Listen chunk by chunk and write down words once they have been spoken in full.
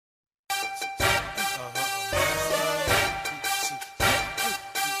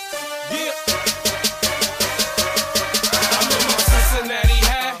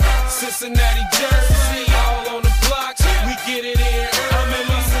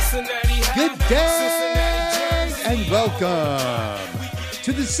day and welcome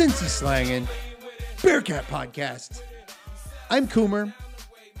to the Cincy Slangin' Bearcat Podcast. I'm Coomer,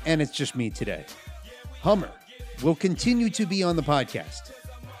 and it's just me today. Hummer will continue to be on the podcast,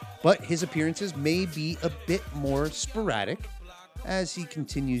 but his appearances may be a bit more sporadic as he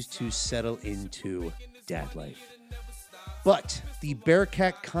continues to settle into dad life. But the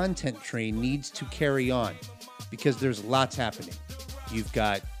Bearcat content train needs to carry on because there's lots happening. You've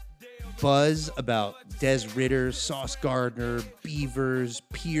got buzz about Des Ridder, Sauce Gardner, Beavers,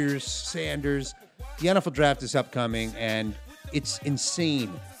 Pierce, Sanders. The NFL draft is upcoming, and it's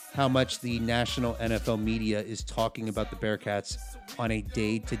insane how much the national NFL media is talking about the Bearcats on a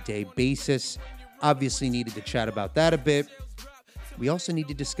day-to-day basis. Obviously needed to chat about that a bit. We also need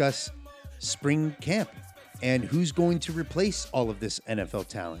to discuss spring camp and who's going to replace all of this NFL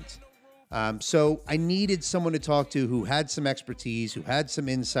talent. So I needed someone to talk to who had some expertise, who had some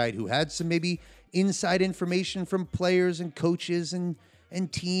insight, who had some maybe inside information from players and coaches and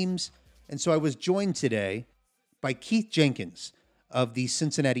teams. And so I was joined today by Keith Jenkins of the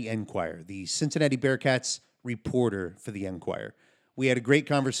Cincinnati Enquirer, the Cincinnati Bearcats reporter for the Enquirer. We had a great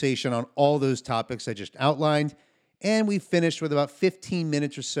conversation on all those topics I just outlined, and we finished with about 15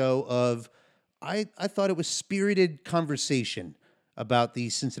 minutes or so of, I thought it was spirited conversation about the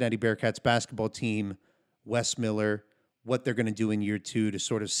Cincinnati Bearcats basketball team, Wes Miller, what they're going to do in year two to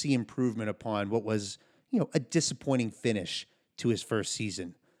sort of see improvement upon what was, a disappointing finish to his first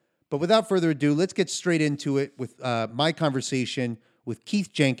season. But without further ado, let's get straight into it with my conversation with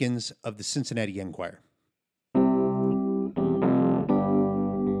Keith Jenkins of the Cincinnati Enquirer.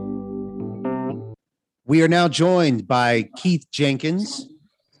 We are now joined by Keith Jenkins,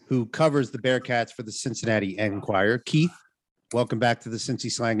 who covers the Bearcats for the Cincinnati Enquirer. Keith, welcome back to the Cincy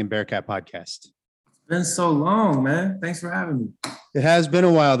Slangin' Bearcat Podcast. It's been so long, man. Thanks for having me. It has been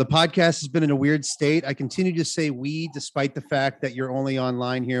a while. The podcast has been in a weird state. I continue to say we, despite the fact that you're only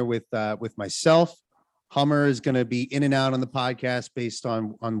online here with myself. Hummer is going to be in and out on the podcast based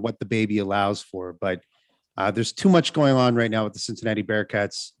on what the baby allows for. But there's too much going on right now with the Cincinnati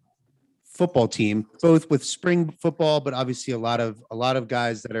Bearcats football team, both with spring football, but obviously a lot of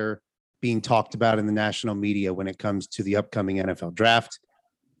guys that are being talked about in the national media when it comes to the upcoming NFL draft.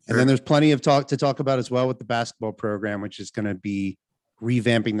 And then there's plenty of talk to talk about as well with the basketball program, which is going to be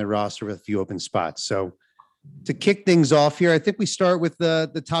revamping the roster with a few open spots. So to kick things off here, I think we start with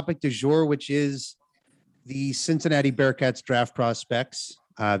the topic du jour, which is the Cincinnati Bearcats draft prospects.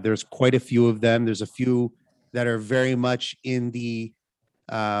 There's quite a few of them. There's a few that are very much in the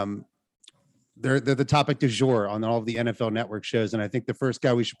they're the topic du jour on all of the NFL Network shows. And I think the first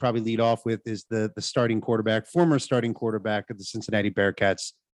guy we should probably lead off with is the starting quarterback, former starting quarterback of the Cincinnati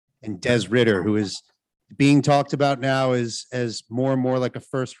Bearcats, and Des Ridder, who is being talked about now as more and more like a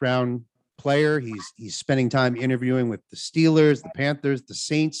first-round player. He's spending time interviewing with the Steelers, the Panthers, the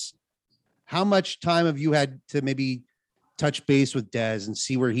Saints. How much time have you had to maybe touch base with Des and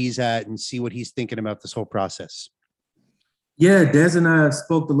see where he's at and see what he's thinking about this whole process? Yeah, Des and I have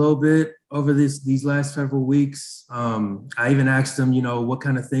spoke a little bit over these last several weeks. I even asked him, what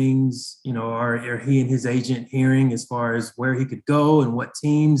kind of things, are he and his agent hearing as far as where he could go and what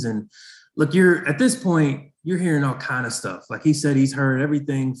teams. And look, at this point, you're hearing all kind of stuff. Like he said, he's heard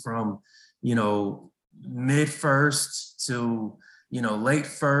everything from, mid first to, late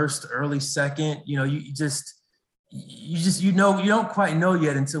first, early second. You don't quite know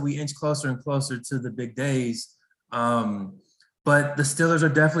yet until we inch closer and closer to the big days. But the Steelers are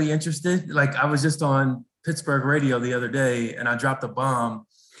definitely interested. Like I was just on Pittsburgh radio the other day and I dropped a bomb.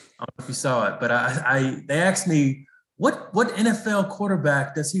 I don't know if you saw it, but they asked me, what NFL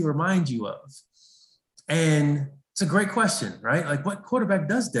quarterback does he remind you of? And it's a great question, right? Like what quarterback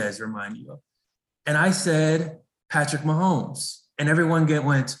does Des remind you of? And I said, Patrick Mahomes. And everyone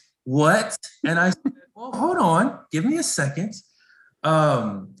went, what? And I said, well, hold on, give me a second.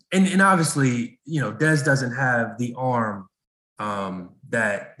 And obviously, Des doesn't have the arm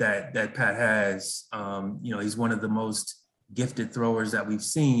that Pat has. He's one of the most gifted throwers that we've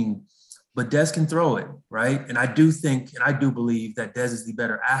seen, but Des can throw it, right? And I do believe that Des is the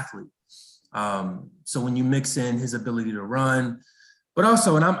better athlete. So when you mix in his ability to run, but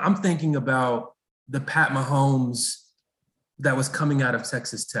also, and I'm thinking about the Pat Mahomes that was coming out of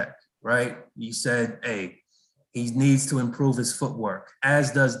Texas Tech, right? You said, hey, he needs to improve his footwork,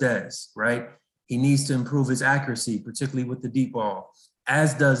 as does Des, right? He needs to improve his accuracy, particularly with the deep ball,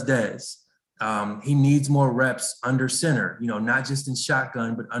 as does Des. He needs more reps under center, not just in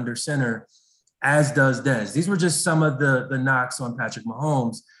shotgun, but under center, as does Des. These were just some of the knocks on Patrick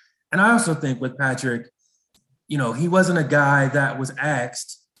Mahomes. And I also think with Patrick, he wasn't a guy that was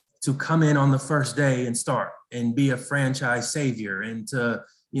asked, to come in on the first day and start and be a franchise savior and to,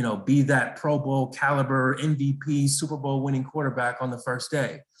 be that Pro Bowl caliber MVP, Super Bowl winning quarterback on the first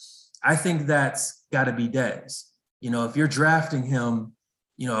day. I think that's got to be Dez. If you're drafting him,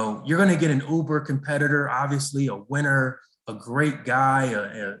 you're going to get an uber competitor, obviously a winner, a great guy,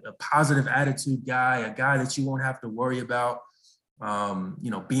 a positive attitude guy, a guy that you won't have to worry about,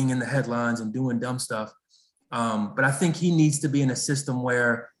 being in the headlines and doing dumb stuff. But I think he needs to be in a system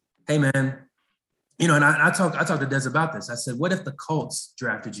where, hey man, and I talked to Dez about this. I said, what if the Colts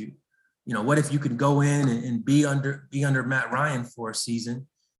drafted you? What if you could go in and be under Matt Ryan for a season,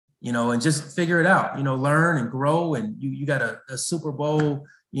 and just figure it out, learn and grow. And you got a Super Bowl,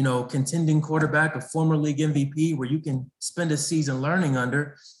 contending quarterback, a former league MVP where you can spend a season learning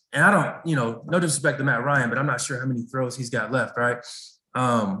under. And I don't, no disrespect to Matt Ryan, but I'm not sure how many throws he's got left, right?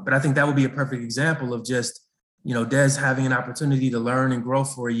 But I think that would be a perfect example of just, Dez having an opportunity to learn and grow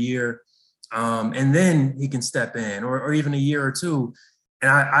for a year. And then he can step in or even a year or two. And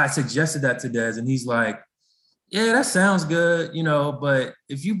I suggested that to Dez and he's like, yeah, that sounds good, but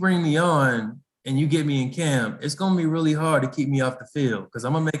if you bring me on and you get me in camp, it's going to be really hard to keep me off the field because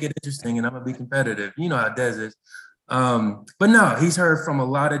I'm going to make it interesting and I'm going to be competitive. You know how Dez is. But no, he's heard from a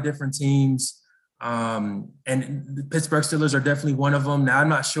lot of different teams. And the Pittsburgh Steelers are definitely one of them. Now, I'm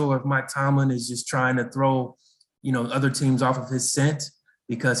not sure if Mike Tomlin is just trying to throw, other teams off of his scent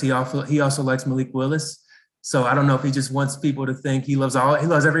because he also likes Malik Willis. So I don't know if he just wants people to think he loves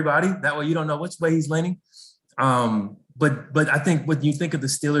everybody. That way you don't know which way he's leaning. But I think when you think of the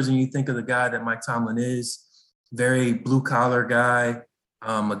Steelers and you think of the guy that Mike Tomlin is, very blue collar guy,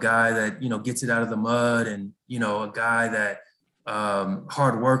 a guy that, gets it out of the mud and, a guy that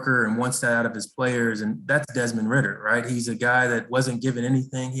hard worker and wants that out of his players. And that's Desmond Ridder, right? He's a guy that wasn't given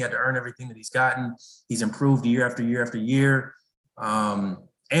anything. He had to earn everything that he's gotten. He's improved year after year after year. And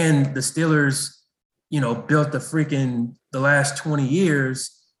the Steelers, built the last 20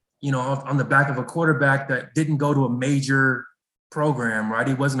 years, on the back of a quarterback that didn't go to a major program, right?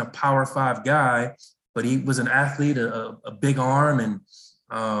 He wasn't a Power 5 guy, but he was an athlete, a big arm,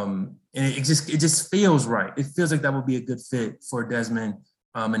 and it just feels right. It feels like that would be a good fit for Desmond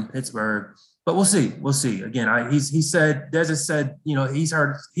in Pittsburgh. But we'll see. We'll see. Again, Dez has said, he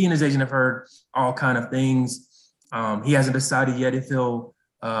and his agent have heard all kind of things. He hasn't decided yet if he'll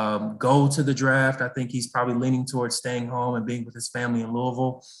go to the draft. I think he's probably leaning towards staying home and being with his family in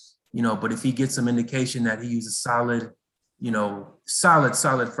Louisville. But if he gets some indication that he's a solid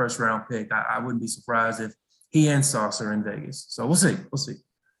first round pick, I wouldn't be surprised if he and Sauce are in Vegas. So we'll see. We'll see.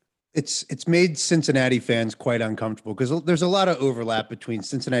 It's made Cincinnati fans quite uncomfortable because there's a lot of overlap between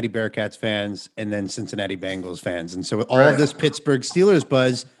Cincinnati Bearcats fans and then Cincinnati Bengals fans. And so all of this Pittsburgh Steelers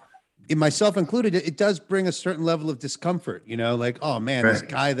buzz, myself included, it does bring a certain level of discomfort, like, oh man, this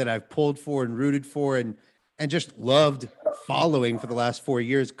guy that I've pulled for and rooted for and just loved following for the last 4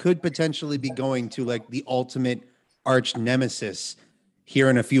 years could potentially be going to like the ultimate arch nemesis here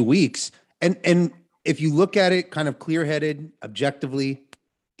in a few weeks. And if you look at it kind of clear-headed, objectively,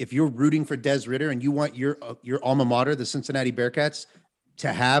 if you're rooting for Des Ridder and you want your alma mater, the Cincinnati Bearcats,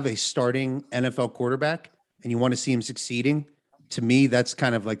 to have a starting NFL quarterback and you want to see him succeeding, to me, that's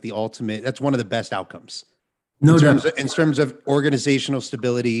kind of like the ultimate, that's one of the best outcomes. In terms of organizational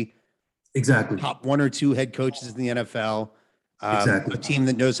stability. Exactly. Top 1 or 2 head coaches in the NFL. Exactly. A team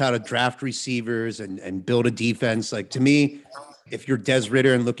that knows how to draft receivers and build a defense. Like, to me, if you're Des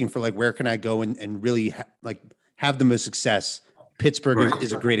Ridder and looking for like, where can I go and really have the most success, Pittsburgh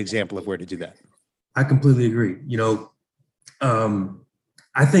is a great example of where to do that. I completely agree.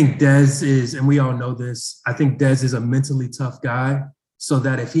 I think Dez is, and we all know this, I think Dez is a mentally tough guy, so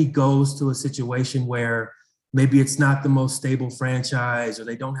that if he goes to a situation where maybe it's not the most stable franchise or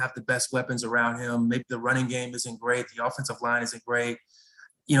they don't have the best weapons around him, maybe the running game isn't great, the offensive line isn't great,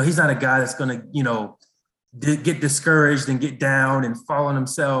 he's not a guy that's going to, get discouraged and get down and fall on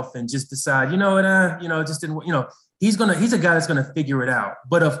himself and just decide, just didn't, he's a guy that's going to figure it out.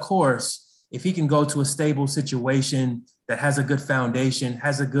 But of course, if he can go to a stable situation that has a good foundation,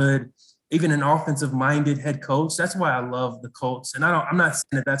 has a good, even an offensive-minded head coach, that's why I love the Colts. And I'm not saying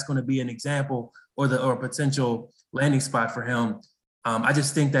that that's going to be an example or a potential landing spot for him. I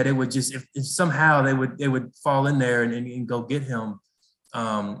just think that it would just, if somehow they would fall in there and go get him.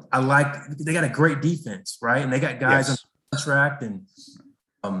 They got a great defense, right? And they got guys on contract and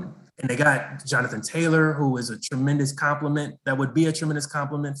they got Jonathan Taylor, who is a tremendous compliment. That would be a tremendous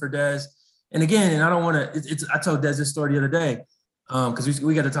compliment for Dez. And again, and I don't want to, I told Dez this story the other day because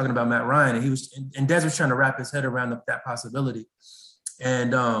we got to talking about Matt Ryan and Dez was trying to wrap his head around that possibility.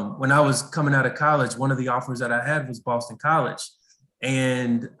 And when I was coming out of college, one of the offers that I had was Boston College.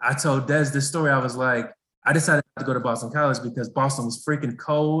 And I told Des this story. I was like, I decided to go to Boston College because Boston was freaking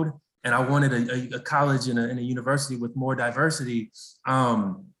cold, and I wanted a college and a university with more diversity.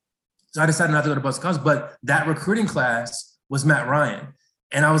 So I decided not to go to Boston College, but that recruiting class was Matt Ryan.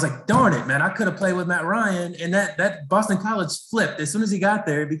 And I was like, darn it, man, I could have played with Matt Ryan. And that Boston College flipped. As soon as he got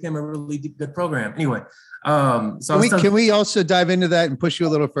there, it became a really good program. Anyway, can we also dive into that and push you a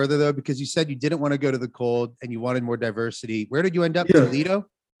little further, though? Because you said you didn't want to go to the cold and you wanted more diversity. Where did you end up? Yeah. Toledo?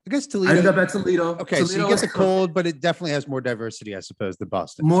 I guess Toledo. I ended up at Toledo. Okay, Toledo, so you get the cold, but it definitely has more diversity, I suppose, than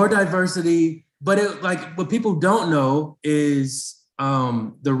Boston. More diversity. But it, like, what people don't know is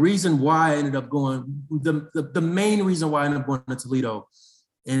the reason why I ended up going, the main reason why I ended up going to Toledo.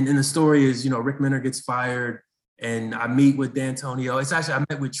 And the story is, Rick Minner gets fired and I meet with D'Antonio. It's actually, I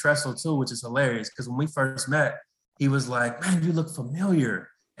met with Tressel too, which is hilarious because when we first met, he was like, man, you look familiar.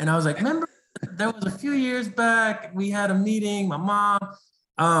 And I was like, remember, there was a few years back, we had a meeting, my mom,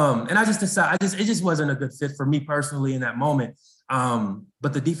 and I just decided, it just wasn't a good fit for me personally in that moment.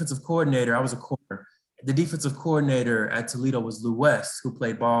 But the defensive coordinator, I was a corner. The defensive coordinator at Toledo was Lou West, who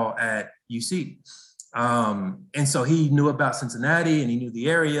played ball at UC. And so he knew about Cincinnati and he knew the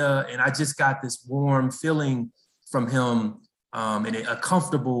area. And I just got this warm feeling from him, and a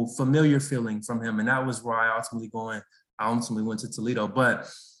comfortable, familiar feeling from him. And that was where I ultimately went to Toledo. But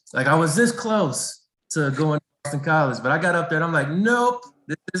like, I was this close to going to Boston College, but I got up there and I'm like, nope,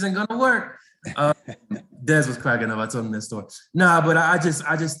 this isn't going to work. Des was cracking up. I told him this story. Nah, but I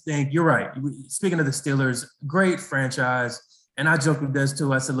just think you're right. Speaking of the Steelers, great franchise. And I joked with Des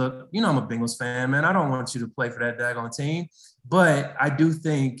too. I said, look, I'm a Bengals fan, man. I don't want you to play for that daggone team. But I do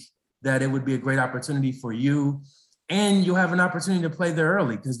think that it would be a great opportunity for you. And you'll have an opportunity to play there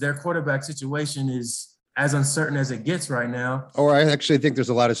early because their quarterback situation is as uncertain as it gets right now. Or I actually think there's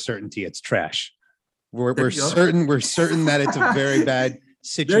a lot of certainty. It's trash. We're certain that it's a very bad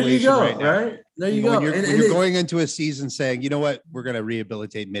situation. There you go, right now. Right? There you go. When you're going into a season saying, you know what, we're going to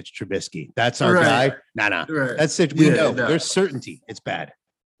rehabilitate Mitch Trubisky. That's our guy. Nah. Right. That's it. We know. No. There's certainty. It's bad.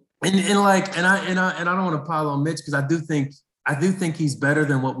 And I don't want to pile on Mitch because I do think he's better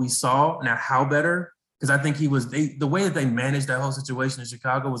than what we saw. Now, how better? Because I think the way that they managed that whole situation in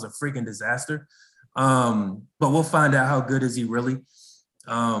Chicago was a freaking disaster. But we'll find out how good is he really.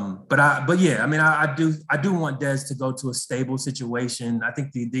 I do want Des to go to a stable situation. I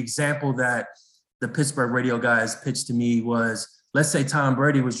think the example that the Pittsburgh radio guys pitched to me was, let's say Tom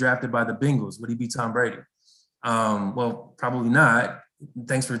Brady was drafted by the Bengals. Would he be Tom Brady? Well, probably not.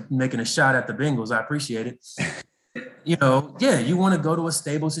 Thanks for making a shot at the Bengals. I appreciate it. You want to go to a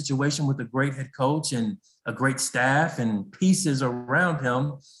stable situation with a great head coach and a great staff and pieces around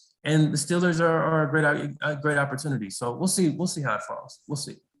him. And the Steelers are a great opportunity. So we'll see how it falls. We'll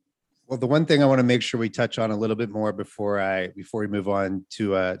see. Well, the one thing I want to make sure we touch on a little bit more before we move on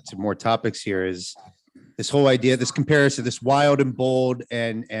to more topics here is this whole idea, this comparison, this wild and bold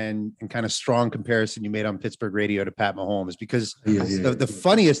and kind of strong comparison you made on Pittsburgh radio to Pat Mahomes, because the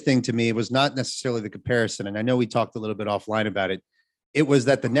funniest thing to me was not necessarily the comparison. And I know we talked a little bit offline about it. It was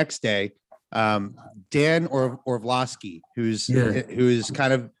that the next day, Dan Orlovsky, who's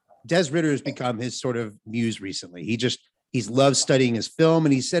kind of, Des Ridder has become his sort of muse recently. He's loved studying his film.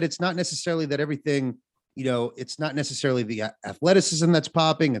 And he said, it's not necessarily that everything, it's not necessarily the athleticism that's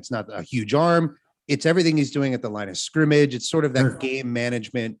popping. It's not a huge arm. It's everything he's doing at the line of scrimmage. It's sort of that game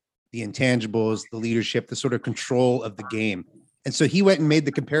management, the intangibles, the leadership, the sort of control of the game. And so he went and made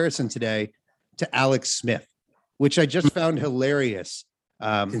the comparison today to Alex Smith, which I just found hilarious.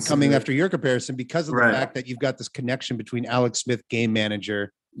 Coming after your comparison because of the fact that you've got this connection between Alex Smith, game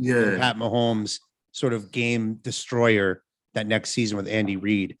manager, and Pat Mahomes, sort of game destroyer that next season with Andy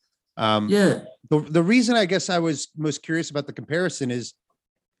Reid. The reason I guess I was most curious about the comparison is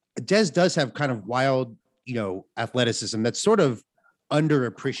Des does have kind of wild, athleticism that's sort of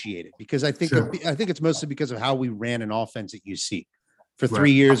underappreciated because I think it's mostly because of how we ran an offense at UC. For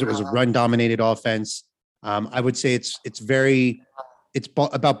 3 years, it was a run-dominated offense. I would say it's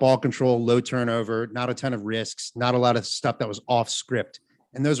about ball control, low turnover, not a ton of risks, not a lot of stuff that was off script.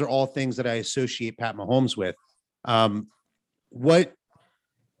 And those are all things that I associate Pat Mahomes with. I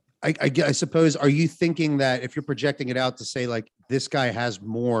suppose, are you thinking that if you're projecting it out to say like this guy has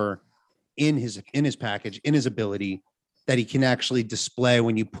more in his package, in his ability that he can actually display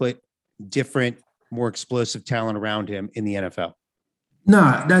when you put different, more explosive talent around him in the NFL?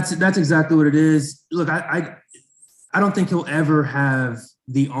 No, that's exactly what it is. Look, I don't think he'll ever have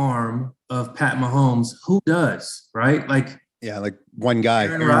the arm of Pat Mahomes. Who does, right? Like one guy,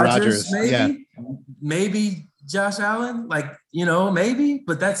 Aaron Rodgers, maybe Josh Allen, maybe,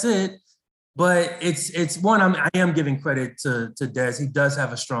 but that's it. But it's one I am giving credit to Dez. He does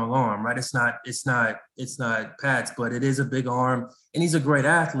have a strong arm, right? It's not Pat's, but it is a big arm, and he's a great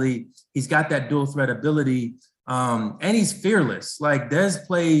athlete. He's got that dual threat ability, and he's fearless. Like Dez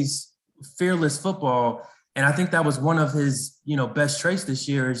plays fearless football, and I think that was one of his best traits this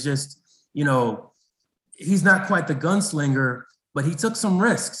year. Is just he's not quite the gunslinger, but he took some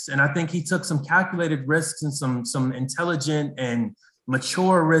risks, and I think he took some calculated risks and some intelligent and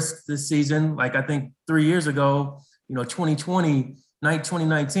mature risks this season. Like I think 3 years ago,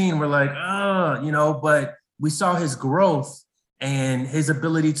 2019, we're like, but we saw his growth and his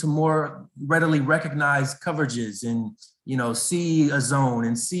ability to more readily recognize coverages and, see a zone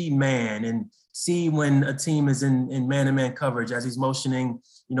and see man and see when a team is in man-to-man coverage as he's motioning,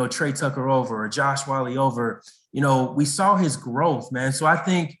 Trey Tucker over or Josh Whyle over. We saw his growth, man. So I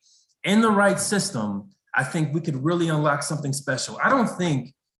think in the right system, I think we could really unlock something special. I don't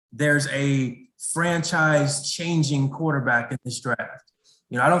think there's a franchise-changing quarterback in this draft.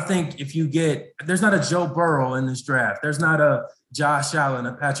 I don't think there's not a Joe Burrow in this draft. There's not a Josh Allen,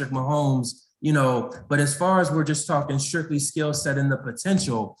 a Patrick Mahomes, but as far as we're just talking strictly skill set and the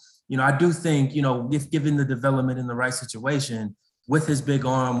potential, I do think, if given the development in the right situation, with his big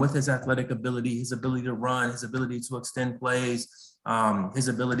arm, with his athletic ability, his ability to run, his ability to extend plays, his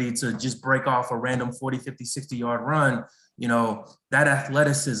ability to just break off a random 40, 50, 60-yard run, that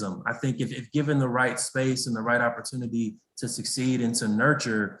athleticism, I think if given the right space and the right opportunity to succeed and to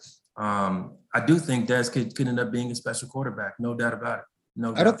nurture, I do think Dez could end up being a special quarterback. No doubt about it.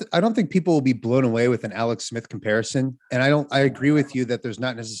 No doubt. I don't think people will be blown away with an Alex Smith comparison. And I agree with you that there's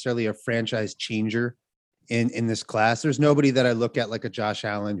not necessarily a franchise changer in this class. There's nobody that I look at like a Josh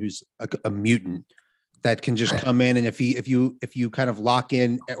Allen, who's a mutant that can just come in. And if you kind of lock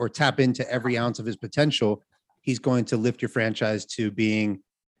in or tap into every ounce of his potential, he's going to lift your franchise to being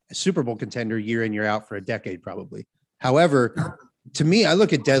a Super Bowl contender year in, year out for a decade, probably. However, to me, I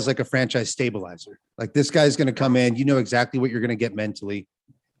look at Dez like a franchise stabilizer. Like this guy's going to come in, exactly what you're going to get mentally,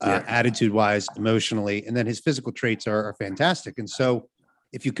 attitude wise, emotionally, and then his physical traits are fantastic. And so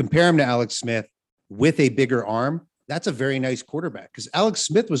if you compare him to Alex Smith with a bigger arm, that's a very nice quarterback, because Alex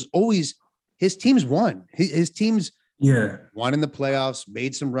Smith was always, his teams won. His teams won in the playoffs,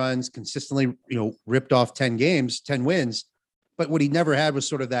 made some runs, consistently, ripped off 10 wins. But what he never had was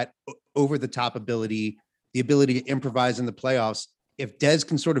sort of that over the top ability, the ability to improvise in the playoffs. If Dez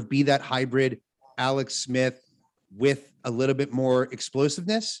can sort of be that hybrid Alex Smith with a little bit more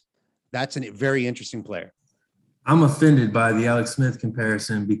explosiveness, that's a very interesting player. I'm offended by the Alex Smith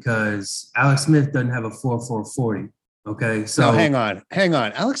comparison because Alex Smith doesn't have a 4.4 40. Okay, so no, hang on.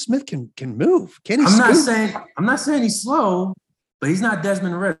 Alex Smith can move. Can he? I'm not saying he's slow, but he's not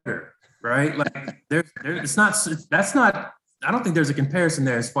Desmond Ridder, right? Like that's not. I don't think there's a comparison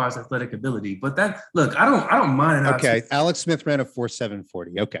there as far as athletic ability. But I don't mind. Okay, Alex Smith ran a 4.7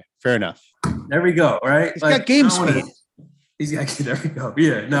 40. Okay, fair enough. There we go. Right, he's got game speed. He's got. There we go.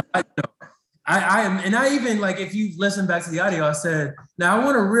 Yeah. No, I am, and I even if you listen back to the audio, I said, now I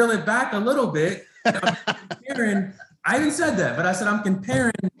want to reel it back a little bit. I even said that, but I said I'm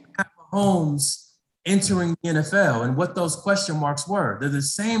comparing Mahomes entering the NFL and what those question marks were. They're the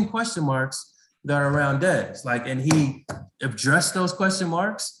same question marks that are around Dez. And he addressed those question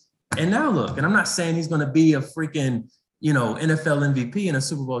marks. And now look, and I'm not saying he's going to be a freaking, NFL MVP and a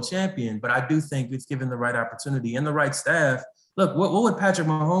Super Bowl champion, but I do think if given the right opportunity and the right staff, look, what would Patrick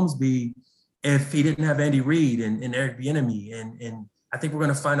Mahomes be if he didn't have Andy Reid and Eric Bieniemy? And I think we're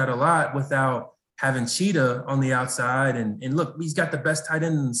going to find out a lot without having Cheetah on the outside. And look, he's got the best tight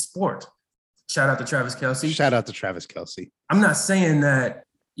end in the sport. Shout out to Travis Kelce. I'm not saying that,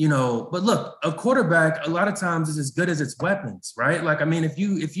 but look, a quarterback a lot of times is as good as its weapons, right?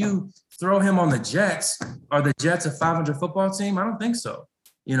 If you throw him on the Jets, are the Jets a 500 football team? I don't think so,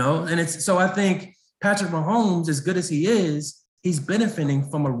 and so I think Patrick Mahomes, as good as he is, he's benefiting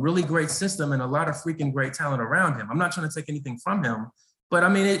from a really great system and a lot of freaking great talent around him. I'm not trying to take anything from him, but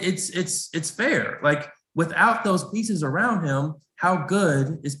it's fair. Without those pieces around him, how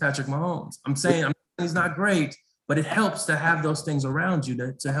good is Patrick Mahomes? I'm saying he's not great, but it helps to have those things around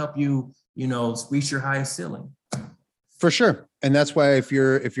you to help you, reach your highest ceiling. For sure. And that's why if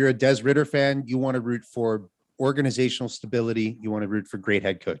you're a Des Ridder fan, you want to root for organizational stability. You want to root for great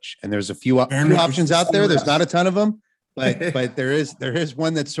head coach. And there's a few options out there. There's not a ton of them, but there is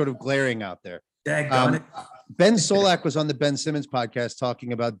one that's sort of glaring out there. Ben Solak was on the Ben Simmons podcast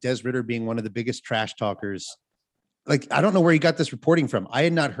talking about Des Ridder being one of the biggest trash talkers. I don't know where he got this reporting from. I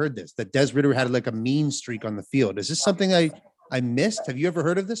had not heard this, that Des Ridder had a mean streak on the field. Is this something I missed? Have you ever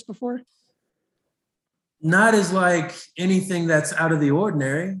heard of this before? Not as anything that's out of the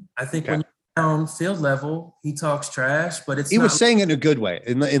ordinary. I think when you down field level, he talks trash, but it's he not. was saying it in a good way.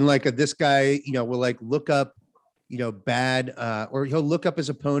 In like this guy, will like look up, bad, or he'll look up his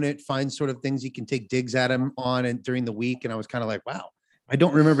opponent, find sort of things he can take digs at him on and during the week. And I was kind of like, wow, I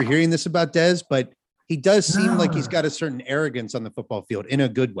don't remember hearing this about Dez, but he does seem like he's got a certain arrogance on the football field in a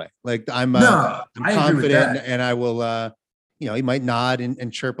good way. Like I'm confident and I will, he might nod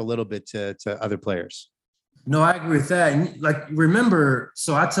and chirp a little bit to other players. No, I agree with that. And like, remember,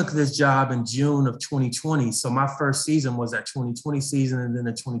 so I took this job in June of 2020. So my first season was that 2020 season and then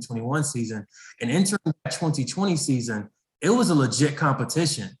the 2021 season. And entering that 2020 season, it was a legit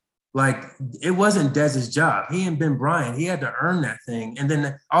competition. Like, it wasn't Dez's job. He and Ben Bryant, he had to earn that thing. And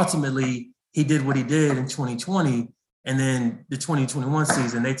then ultimately he did what he did in 2020. And then the 2021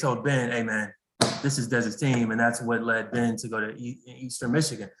 season, they told Ben, hey man, this is Dez's team. And that's what led Ben to go to Eastern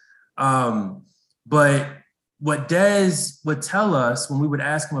Michigan. But what Dez would tell us when we would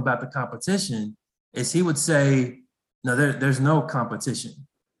ask him about the competition is he would say, no, there's no competition.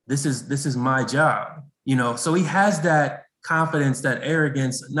 This is my job, so he has that confidence, that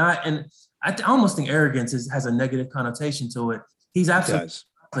arrogance, and I almost think arrogance has a negative connotation to it. He's absolutely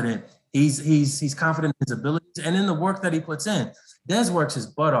confident. He's confident in his abilities and in the work that he puts in. Dez works his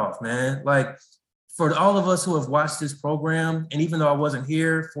butt off, man. Like, for all of us who have watched this program, and even though I wasn't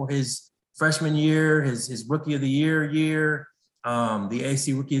here for his freshman year, his rookie of the year, the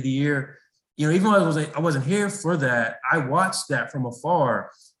AC rookie of the year, even though I wasn't here for that, I watched that from afar,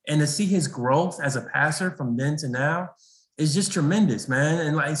 and to see his growth as a passer from then to now is just tremendous, man.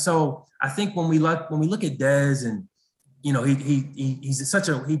 And like, so I think when we look at Dez, and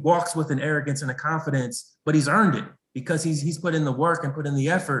he walks with an arrogance and a confidence, but he's earned it because he's put in the work and put in the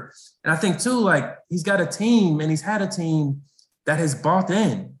effort. And I think too, like, he's got a team, and he's had a team that has bought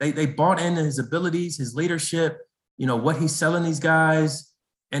in. They bought into his abilities, his leadership, what he's selling these guys.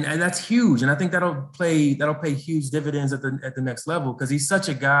 And that's huge. And I think that'll pay huge dividends at the next level, because he's such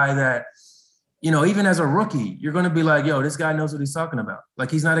a guy that, even as a rookie, you're going to be like, yo, this guy knows what he's talking about.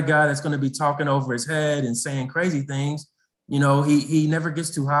 Like, he's not a guy that's going to be talking over his head and saying crazy things. He never gets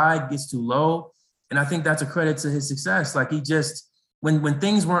too high, gets too low. And I think that's a credit to his success. Like, he just, when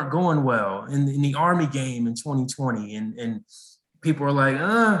things weren't going well in the Army game in 2020, and people were like,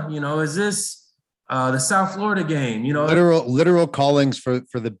 is this the South Florida game? Literal callings for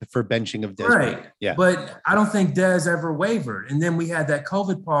benching of Dez. Right. Yeah. But I don't think Dez ever wavered. And then we had that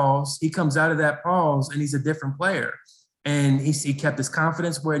COVID pause. He comes out of that pause and he's a different player. And he kept his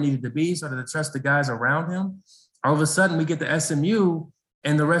confidence where it needed to be, so to trust the guys around him. All of a sudden we get to SMU,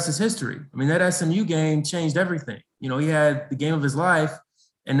 and the rest is history. I mean, that SMU game changed everything. He had the game of his life,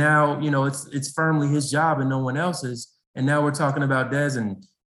 and now, it's firmly his job and no one else's. And now we're talking about Dez and,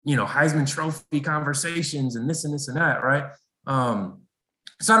 Heisman Trophy conversations and this and this and that, right?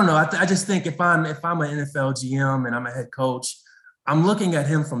 So I don't know. I just think if I'm an NFL GM and I'm a head coach, I'm looking at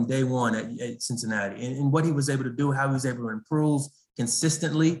him from day one at Cincinnati and what he was able to do, how he was able to improve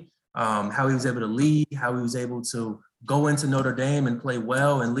consistently, how he was able to lead, how he was able to go into Notre Dame and play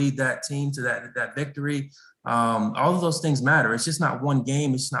well and lead that team to that victory. All of those things matter. It's just not one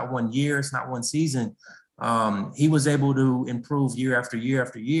game. It's not 1 year. It's not one season. He was able to improve year after year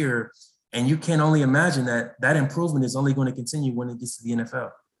after year. And you can only imagine that improvement is only going to continue when it gets to the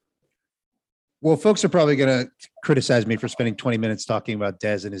NFL. Well, folks are probably going to criticize me for spending 20 minutes talking about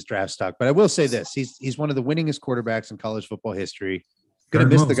Dez and his draft stock, but I will say this: he's one of the winningest quarterbacks in college football history. Going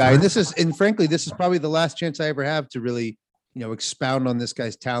to miss the guy, and frankly, this is probably the last chance I ever have to really, expound on this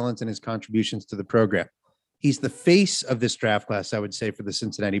guy's talents and his contributions to the program. He's the face of this draft class, I would say, for the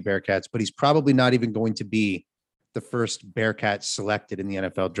Cincinnati Bearcats, but he's probably not even going to be the first Bearcat selected in the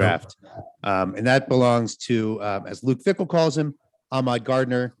NFL draft. And that belongs to, as Luke Fickell calls him, Ahmad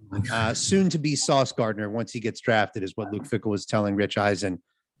Gardner, soon to be Sauce Gardner once he gets drafted, is what Luke Fickell was telling Rich Eisen.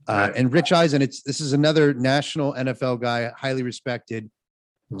 And Rich Eisen, this is another national NFL guy, highly respected,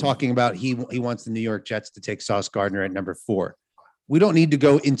 talking about he wants the New York Jets to take Sauce Gardner at number 4. We don't need to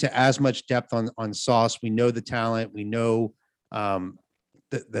go into as much depth on Sauce. We know the talent. We know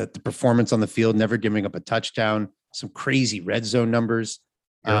the performance on the field, never giving up a touchdown, some crazy red zone numbers.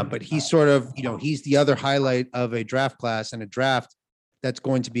 But he's sort of, he's the other highlight of a draft class and a draft that's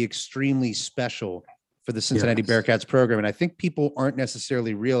going to be extremely special for the Cincinnati Bearcats program. And I think people aren't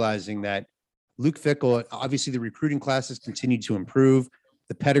necessarily realizing that Luke Fickell, obviously the recruiting classes continue to improve.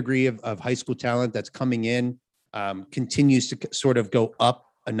 The pedigree of high school talent that's coming in continues to sort of go up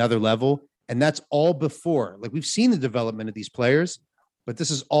another level. And that's all before, like, we've seen the development of these players, but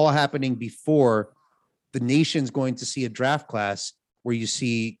this is all happening before the nation's going to see a draft class where you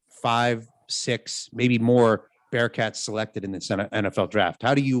see 5, 6, maybe more Bearcats selected in this NFL draft.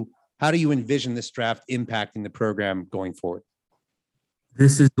 How do you How do you envision this draft impacting the program going forward?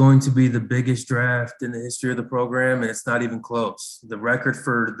 This is going to be the biggest draft in the history of the program, and it's not even close. The record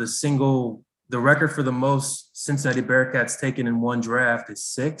for the most Cincinnati Bearcats taken in one draft is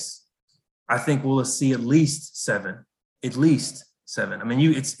 6. I think we'll see at least 7. At least 7. I mean,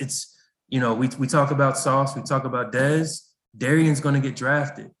 we talk about Sauce, we talk about Dez. Darian's going to get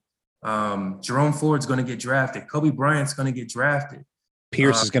drafted. Jerome Ford's going to get drafted. Kobe Bryant's going to get drafted.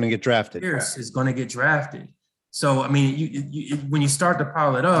 Pierce is going to get drafted. Pierce is going to get drafted. So, I mean, when you start to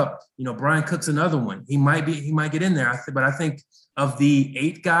pile it up, Brian Cook's another one. He might get in there. But I think of the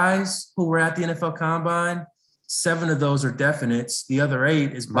 8 guys who were at the NFL Combine, 7 of those are definites. The other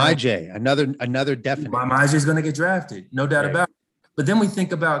 8 is Myjai, another definite. Myjai is going to get drafted, no doubt about it. But then we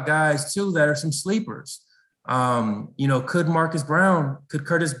think about guys too that are some sleepers. Could Marcus Brown, could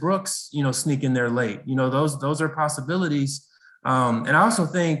Curtis Brooks, sneak in there late? Those are possibilities. And I also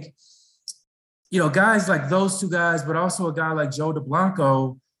think, guys like those 2 guys, but also a guy like Joe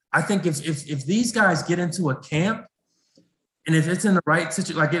DeBlanco. I think if these guys get into a camp, and if it's in the right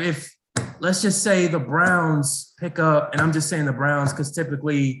situation, like if let's just say the Browns pick up, and I'm just saying the Browns because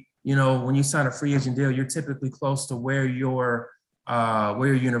typically, when you sign a free agent deal, you're typically close to where your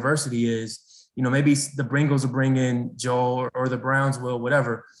university is. Maybe the Bengals will bring in Joe or the Browns will,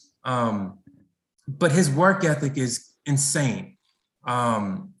 whatever. But his work ethic is insane.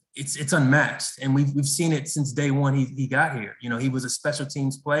 It's unmatched, and we've seen it since day one. He got here. He was a special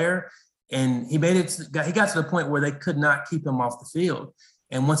teams player, and he got to the point where they could not keep him off the field.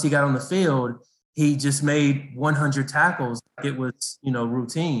 And once he got on the field, he just made 100 tackles. It was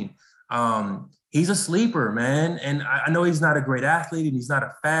routine. He's a sleeper, man. And I know he's not a great athlete and he's not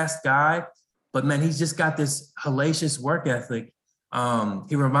a fast guy, but man, he's just got this hellacious work ethic.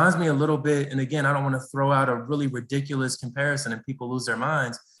 He reminds me a little bit, and again, I don't want to throw out a really ridiculous comparison and people lose their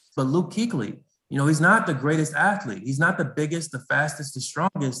minds, but Luke Kuechly, he's not the greatest athlete. He's not the biggest, the fastest, the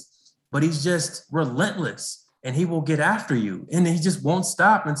strongest, but he's just relentless and he will get after you. And he just won't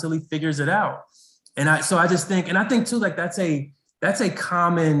stop until he figures it out. And I just think, and I think too, like that's a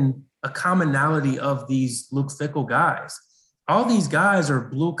commonality of these Luke Fickell guys. All these guys are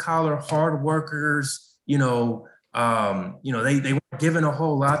blue collar, hard workers, they weren't given a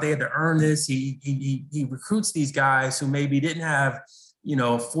whole lot. They had to earn this. He recruits these guys who maybe didn't have,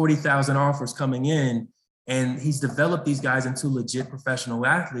 40,000 offers coming in, and he's developed these guys into legit professional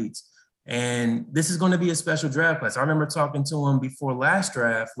athletes. And this is going to be a special draft class. I remember talking to him before last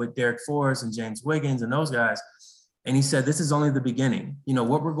draft with Derek Forrest and James Wiggins and those guys. And he said, this is only the beginning.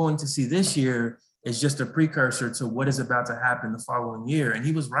 What we're going to see this year is just a precursor to what is about to happen the following year. And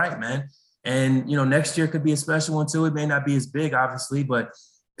he was right, man. And, next year could be a special one too. It may not be as big, obviously, but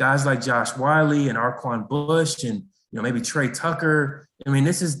guys like Josh Wiley and Arquan Bush and, maybe Trey Tucker. I mean,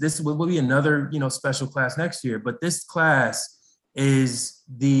 this will be another, special class next year. But this class is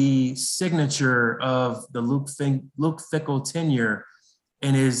the signature of the Luke Fickell tenure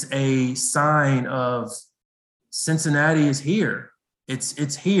and is a sign of Cincinnati is here.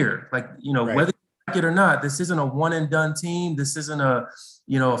 It's here. Like, right. Whether you like it or not, this isn't a one and done team. This isn't a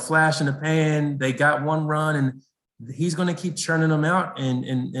flash in the pan. They got one run and he's going to keep churning them out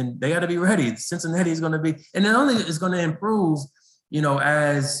and they got to be ready. Cincinnati is going to be, and not only is going to improve,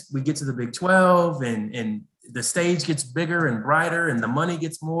 as we get to the Big 12 and the stage gets bigger and brighter and the money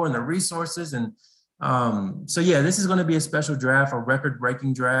gets more and the resources. And this is going to be a special draft, a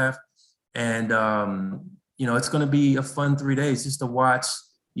record-breaking draft. And, it's going to be a fun 3 days just to watch,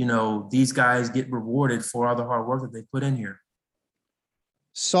 these guys get rewarded for all the hard work that they put in here.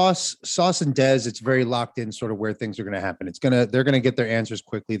 Sauce and Dez, it's very locked in sort of where things are going to happen. They're going to get their answers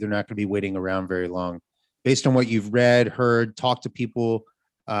quickly. They're not going to be waiting around very long. Based on what you've read, heard, talked to people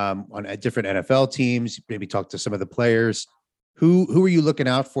at different NFL teams, maybe talk to some of the players. Who are you looking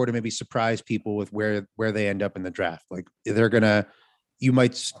out for to maybe surprise people with where they end up in the draft? Like you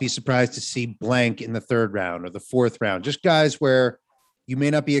might be surprised to see blank in the 3rd round or the 4th round, just guys where you may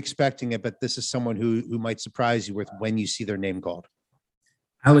not be expecting it, but this is someone who might surprise you with when you see their name called.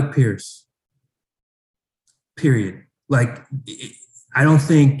 Alec Pierce, period. Like, I don't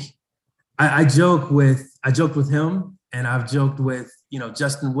think I joked with him, and I've joked with,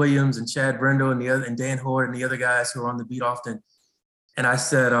 Justin Williams and Chad Brendo and Dan Hoard and the other guys who are on the beat often. And I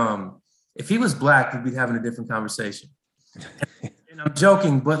said, if he was black, we'd be having a different conversation. And I'm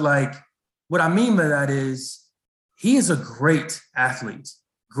joking, but like, what I mean by that is he is a great athlete,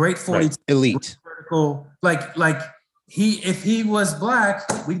 great 40 right. Elite, vertical, if he was black,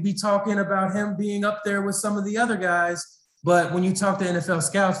 we'd be talking about him being up there with some of the other guys. But when you talk to NFL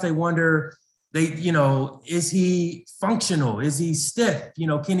scouts, they wonder, is he functional? Is he stiff?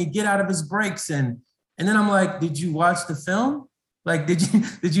 Can he get out of his breaks? And then I'm like, did you watch the film? Like, did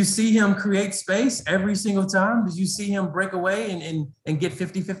you see him create space every single time? Did you see him break away and get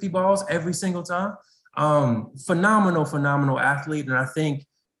 50-50 balls every single time? Phenomenal athlete. And I think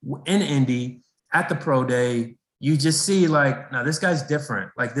in Indy at the pro day, you just see like, now this guy's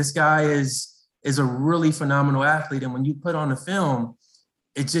different. Like this guy is a really phenomenal athlete. And when you put on the film,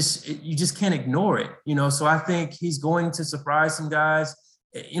 you just can't ignore it, So I think he's going to surprise some guys.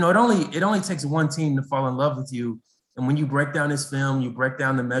 It only takes one team to fall in love with you. And when you break down his film, you break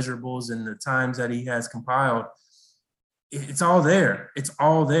down the measurables and the times that he has compiled, it's all there. It's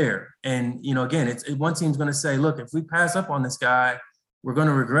all there. And, again, one team's going to say, look, if we pass up on this guy, we're going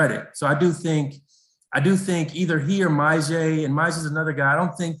to regret it. So I do think either he or Myjai, and Myjai's another guy. I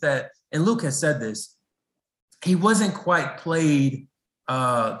don't think that, and Luke has said this, he wasn't quite played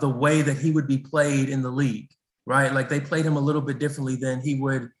the way that he would be played in the league, right? Like they played him a little bit differently than he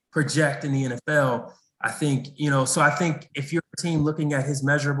would project in the NFL. I think, so I think if you're a team looking at his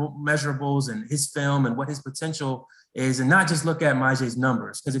measurables and his film and what his potential is, and not just look at Myjai's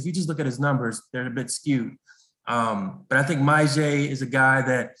numbers, because if you just look at his numbers, they're a bit skewed. But I think Myjai is a guy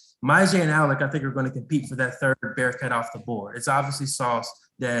that Myjai and Alec, I think, are going to compete for that third Bearcat off the board. It's obviously Sauce,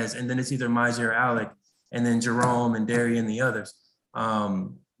 Dez, and then it's either Myjai or Alec, and then Jerome and Darian and the others.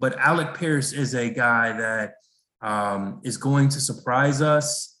 But Alec Pierce is a guy that is going to surprise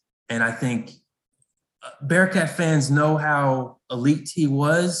us. And I think Bearcat fans know how elite he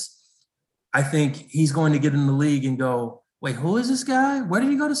was. I think he's going to get in the league and go, wait, who is this guy? Where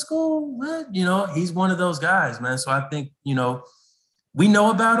did he go to school? What? He's one of those guys, man. So I think, we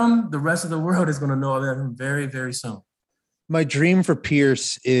know about him. The rest of the world is going to know about him very, very soon. My dream for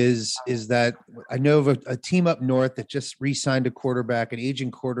Pierce is that I know of a team up north that just re-signed a quarterback, an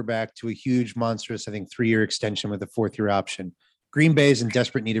aging quarterback, to a huge, monstrous, I think, 3-year extension with a 4th-year option. Green Bay is in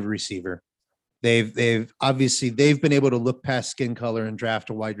desperate need of a receiver. They've been able to look past skin color and draft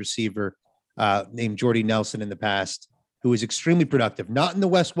a wide receiver named Jordy Nelson in the past, who is extremely productive, not in the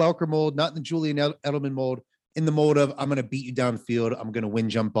Wes Welker mold, not in the Julian Edelman mold, in the mold of I'm going to beat you downfield, I'm going to win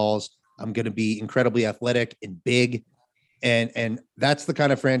jump balls, I'm going to be incredibly athletic and big. And that's the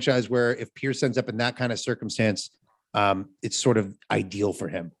kind of franchise where if Pierce ends up in that kind of circumstance, it's sort of ideal for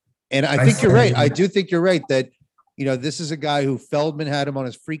him. And I think you're right. I do think you're right that, this is a guy who Feldman had him on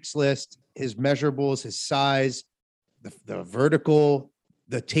his freaks list, his measurables, his size, the vertical,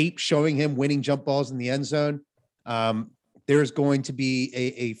 the tape showing him winning jump balls in the end zone. There's going to be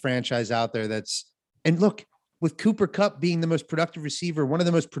a franchise out there and look, with Cooper Kupp being the most productive receiver, one of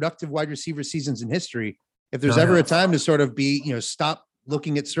the most productive wide receiver seasons in history, if there's ever a time to sort of be, stop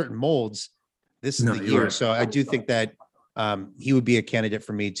looking at certain molds, this is the year. Right. So I do think that he would be a candidate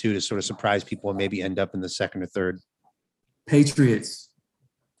for me too, to sort of surprise people and maybe end up in the 2nd or 3rd. Patriots.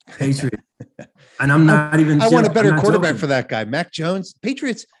 And I'm not even. I want a better quarterback for that guy, Mac Jones.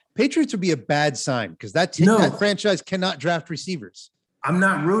 Patriots would be a bad sign because that franchise cannot draft receivers. I'm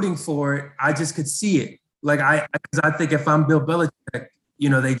not rooting for it. I just could see it. Like I think if I'm Bill Belichick,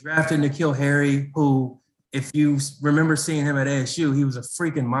 they drafted N'Keal Harry, who, if you remember seeing him at ASU, he was a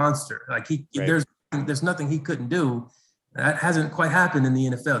freaking monster. Like there's nothing he couldn't do. That hasn't quite happened in the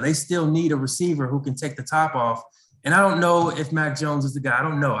NFL. They still need a receiver who can take the top off. And I don't know if Mac Jones is the guy. I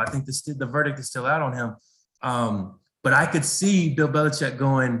don't know. I think the verdict is still out on him. But I could see Bill Belichick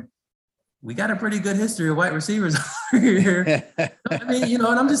going, we got a pretty good history of wide receivers here. I mean, and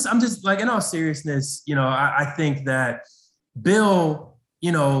I'm just like, in all seriousness, I think that Bill,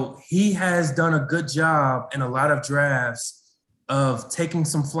 he has done a good job in a lot of drafts of taking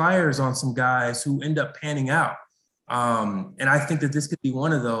some flyers on some guys who end up panning out. And I think that this could be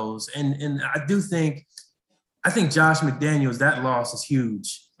one of those. And I think Josh McDaniels, that loss is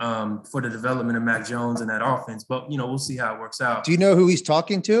huge for the development of Mac Jones and that offense. But, we'll see how it works out. Do you know who he's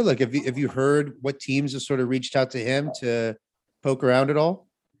talking to? Like, have you heard what teams have sort of reached out to him to poke around at all?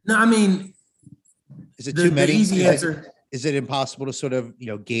 No, I mean, is it too many? The easy answer. Is it impossible to sort of,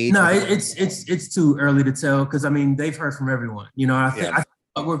 gauge? No, it's too early to tell because, I mean, they've heard from everyone. I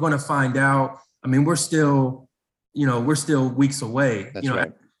think we're going to find out. I mean, we're still weeks away. That's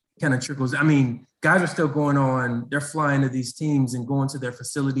right. Kind of trickles. I mean, guys are still going on. They're flying to these teams and going to their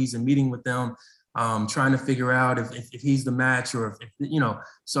facilities and meeting with them, trying to figure out if he's the match or if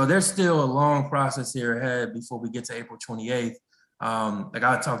So there's still a long process here ahead before we get to April 28th. Like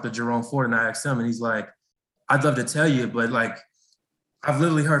I talked to Jerome Ford and I asked him, and he's like, I'd love to tell you, but like, I've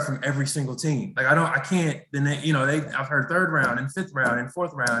literally heard from every single team. Like, I can't, then I've heard 3rd round and 5th round and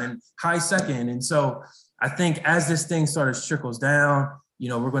 4th round and high 2nd. And so I think as this thing sort of trickles down,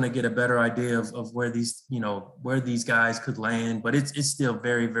 we're going to get a better idea of where these guys could land. But it's still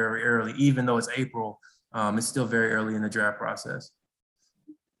very, very early, even though it's April. It's still very early in the draft process.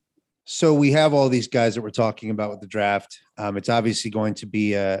 So we have all these guys that we're talking about with the draft. It's obviously going to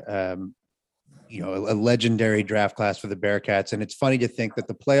be a legendary draft class for the Bearcats. And it's funny to think that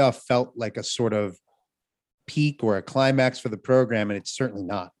the playoff felt like a sort of peak or a climax for the program. And it's certainly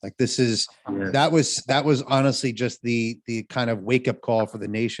not. Like that was honestly just the kind of wake up call for the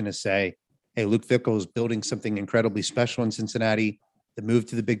nation to say, hey, Luke Fickell is building something incredibly special in Cincinnati. The move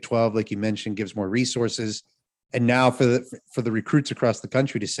to the Big 12, like you mentioned, gives more resources. And now for the recruits across the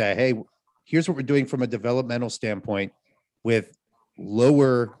country to say, hey, here's what we're doing from a developmental standpoint with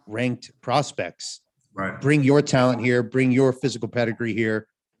lower ranked prospects. Right. Bring your talent here, bring your physical pedigree here.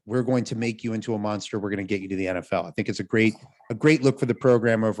 We're going to make you into a monster. We're going to get you to the NFL. I think it's a great look for the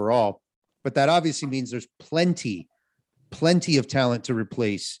program overall, but that obviously means there's plenty of talent to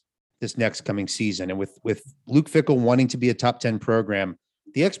replace this next coming season. And with Luke Fickell wanting to be a top 10 program,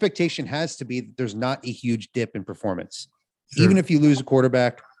 the expectation has to be that there's not a huge dip in performance. Sure. Even if you lose a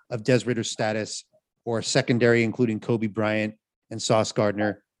quarterback of Des Ridder's status or a secondary, including Kobe Bryant and Sauce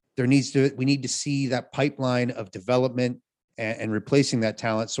Gardner, we need to see that pipeline of development and replacing that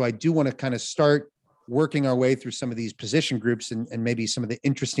talent. So I do want to kind of start working our way through some of these position groups and maybe some of the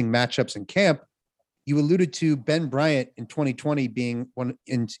interesting matchups in camp. You alluded to Ben Bryant in 2020 being one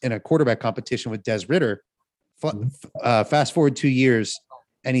in a quarterback competition with Des Ridder. Fast forward 2 years,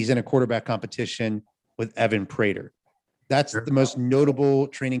 and he's in a quarterback competition with Evan Prater. That's the most notable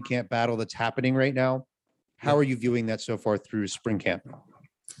training camp battle that's happening right now. How are you viewing that so far through spring camp?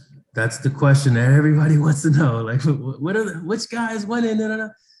 That's the question that everybody wants to know. Like, which guys winning?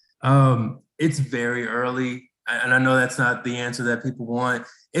 It's very early, and I know that's not the answer that people want.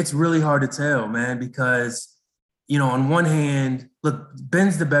 It's really hard to tell, man, because, on one hand, look,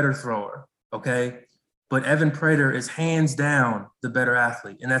 Ben's the better thrower, okay? But Evan Prater is hands down the better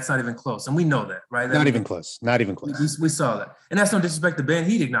athlete, and that's not even close. And we know that, right? Not even close. We saw that. And that's no disrespect to Ben.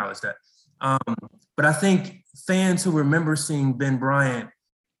 He'd acknowledge that. But I think fans who remember seeing Ben Bryant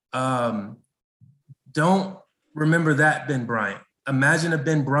don't remember that Ben Bryant. Imagine a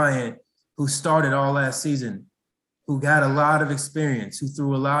Ben Bryant who started all last season, who got a lot of experience, who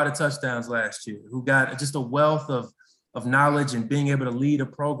threw a lot of touchdowns last year, who got just a wealth of knowledge and being able to lead a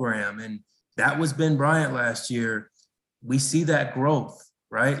program. And that was Ben Bryant last year. We see that growth,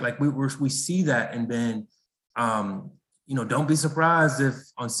 right? Like we see that in Ben. Don't be surprised if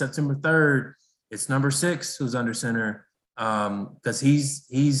on September 3rd, it's number 6 who's under center, because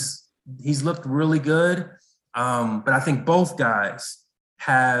he's looked really good. But I think both guys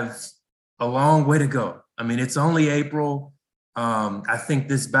have a long way to go. I mean, it's only April. I think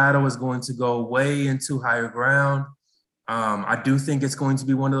this battle is going to go way into higher ground. I do think it's going to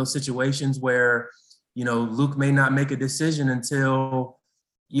be one of those situations where, Luke may not make a decision until,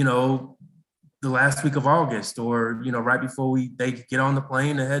 the last week of August or, right before they get on the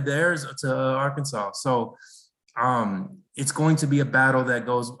plane to head to Arkansas. So it's going to be a battle that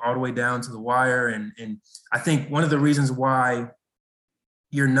goes all the way down to the wire. And I think one of the reasons why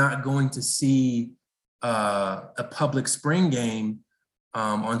you're not going to see a public spring game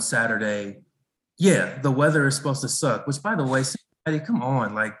on Saturday. Yeah, the weather is supposed to suck, which, by the way, Cincinnati, come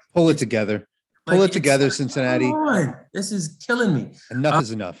on. Pull it together. Pull it together, Cincinnati. Come on. This is killing me. Enough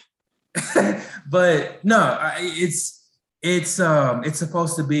is enough. But no, it's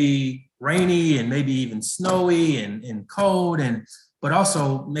supposed to be rainy and maybe even snowy and cold, but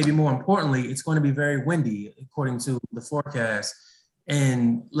also maybe more importantly, it's going to be very windy according to the forecast.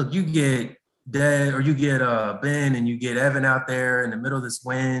 And look, you get Ben and you get Evan out there in the middle of this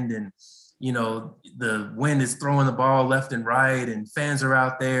wind, and the wind is throwing the ball left and right, and fans are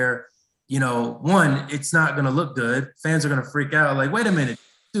out there. One, it's not going to look good. Fans are going to freak out. Like, wait a minute,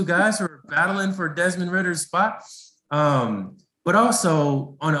 2 guys who are battling for Desmond Ridder's spot. But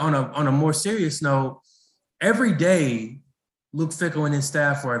also on a more serious note, every day Luke Fickell and his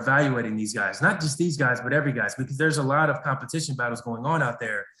staff are evaluating these guys, not just these guys, but every guys, because there's a lot of competition battles going on out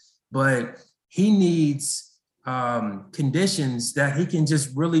there. But he needs conditions that he can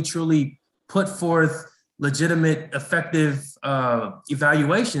just really, truly put forth legitimate, effective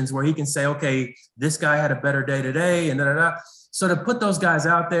evaluations where he can say, okay, this guy had a better day today, and da-da-da. So to put those guys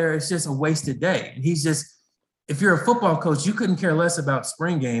out there, it's just a wasted day. And if you're a football coach, you couldn't care less about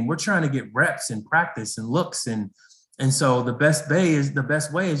spring game. We're trying to get reps and practice and looks. And so the best way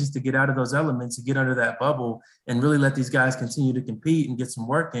is just to get out of those elements and get under that bubble and really let these guys continue to compete and get some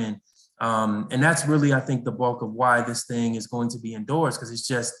work in. And that's really, I think, the bulk of why this thing is going to be indoors, because it's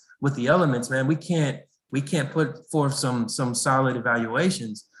just with the elements, man, we can't we can't put forth some solid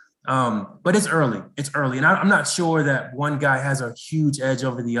evaluations. But it's early. It's early. And I'm not sure that one guy has a huge edge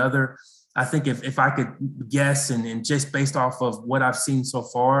over the other. I think if I could guess and just based off of what I've seen so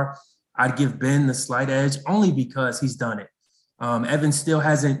far, I'd give Ben the slight edge only because he's done it. Evan still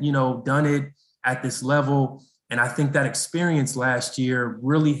hasn't, done it at this level. And I think that experience last year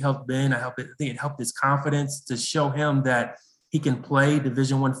really helped Ben. I think it helped his confidence to show him that he can play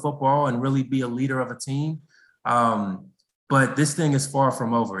Division I football and really be a leader of a team. But this thing is far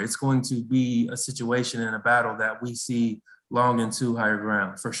from over. It's going to be a situation and a battle that we see long into higher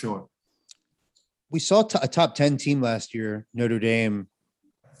ground for sure. We saw a top 10 team last year, Notre Dame,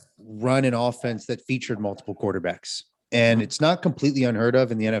 run an offense that featured multiple quarterbacks. And it's not completely unheard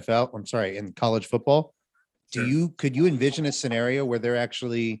of in the NFL. I'm sorry, in college football. Could you envision a scenario where there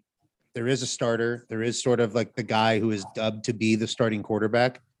is a starter, there is sort of like the guy who is dubbed to be the starting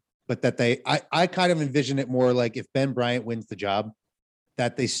quarterback, but that I kind of envision it more like if Ben Bryant wins the job,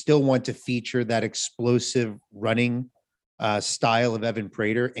 that they still want to feature that explosive running style of Evan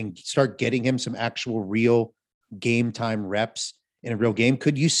Prater and start getting him some actual real game time reps in a real game.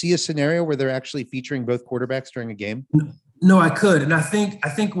 Could you see a scenario where they're actually featuring both quarterbacks during a game? No, I could. And I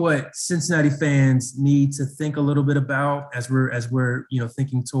think what Cincinnati fans need to think a little bit about as we're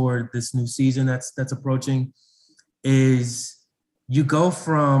thinking toward this new season that's approaching is you go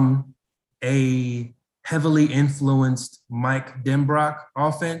from a heavily influenced Mike Denbrock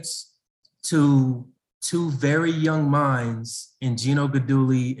offense to two very young minds in Gino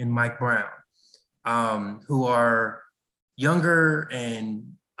Guidugli and Mike Brown, who are younger and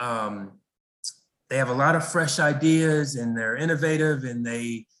they have a lot of fresh ideas and they're innovative and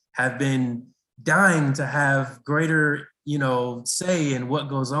they have been dying to have greater, say in what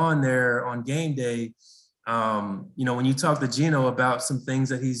goes on there on game day. When you talk to Gino about some things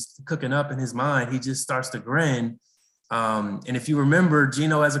that he's cooking up in his mind, he just starts to grin. And if you remember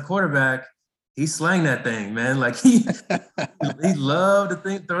Gino as a quarterback, he slang that thing, man. Like he loved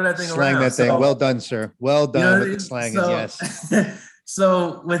to throw that thing slang around. That thing. Well done, sir. Well done with the slang. Yes.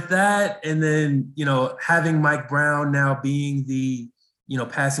 So with that, and then, having Mike Brown now being the,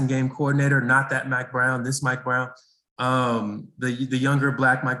 passing game coordinator, not that Mike Brown, this Mike Brown, the younger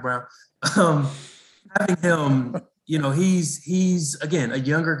black Mike Brown, having him, he's again, a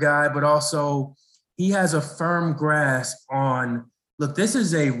younger guy, but also he has a firm grasp on, look, this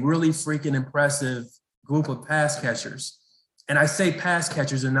is a really freaking impressive group of pass catchers. And I say pass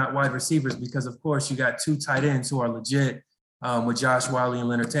catchers and not wide receivers because, of course, you got two tight ends who are legit with Josh Wiley and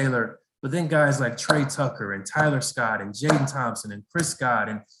Leonard Taylor. But then guys like Trey Tucker and Tyler Scott and Jaden Thompson and Chris Scott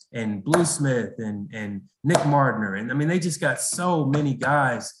and Blue Smith and Nick Mardner. And, I mean, they just got so many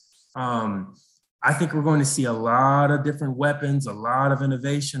guys. I think we're going to see a lot of different weapons, a lot of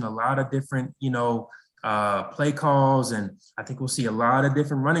innovation, a lot of different, play calls. And I think we'll see a lot of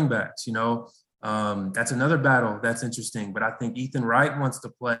different running backs, That's another battle that's interesting. But I think Ethan Wright wants to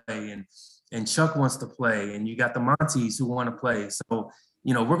play and Chuck wants to play, and you got the Montes who want to play. So,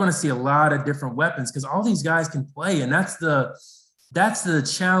 we're going to see a lot of different weapons because all these guys can play. And that's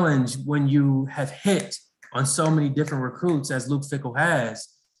the challenge when you have hit on so many different recruits as Luke Fickell has,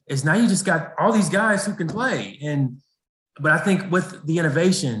 is now you just got all these guys who can play. But I think with the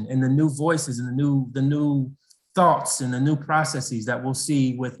innovation and the new voices and the new thoughts and the new processes that we'll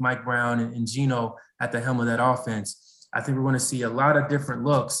see with Mike Brown and Gino at the helm of that offense, I think we're going to see a lot of different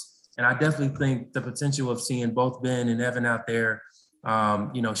looks. And I definitely think the potential of seeing both Ben and Evan out there,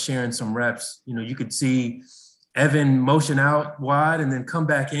 sharing some reps. You could see Evan motion out wide and then come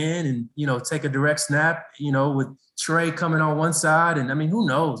back in and, take a direct snap, with Trey coming on one side. And I mean, who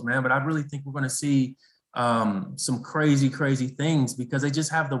knows, man? But I really think we're going to see some crazy, crazy things because they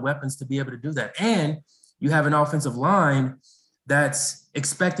just have the weapons to be able to do that. And you have an offensive line that's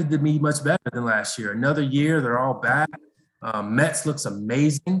expected to be much better than last year. Another year, they're all back. Metz looks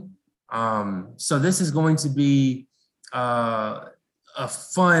amazing. So this is going to be a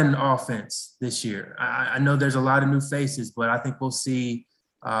fun offense this year. I know there's a lot of new faces, but I think we'll see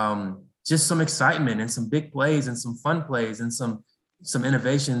just some excitement and some big plays and some fun plays and some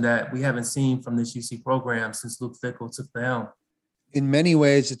innovation that we haven't seen from this UC program since Luke Fickell took the helm. In many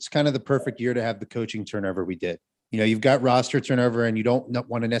ways, it's kind of the perfect year to have the coaching turnover we did. You've got roster turnover and you don't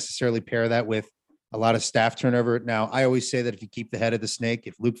want to necessarily pair that with a lot of staff turnover. Now, I always say that if you keep the head of the snake,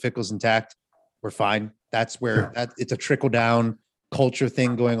 if Luke Fickell's intact, we're fine. That's where it's a trickle down culture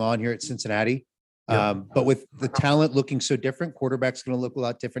thing going on here at Cincinnati. But with the talent looking so different, quarterback's going to look a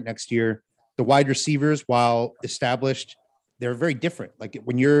lot different next year. The wide receivers, while established, they're very different. Like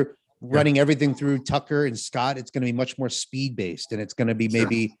when you're running everything through Tucker and Scott, it's going to be much more speed based, and it's going to be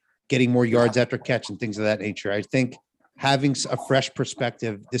maybe getting more yards after catch and things of that nature. I think having a fresh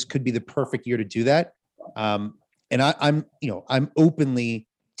perspective, this could be the perfect year to do that. And I'm openly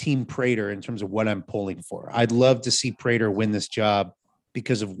team Prater in terms of what I'm pulling for. I'd love to see Prater win this job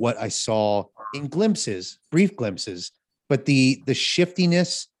because of what I saw in glimpses, brief glimpses, but the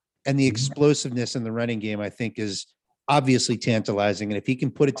shiftiness and the explosiveness in the running game, I think, is obviously tantalizing. And if he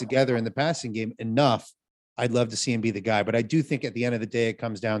can put it together in the passing game enough, I'd love to see him be the guy. But I do think at the end of the day, it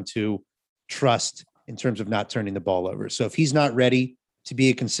comes down to trust in terms of not turning the ball over. So if he's not ready to be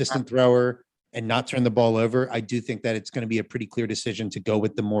a consistent thrower and not turn the ball over, I do think that it's going to be a pretty clear decision to go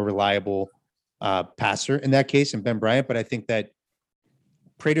with the more reliable passer in that case, and Ben Bryant. But I think that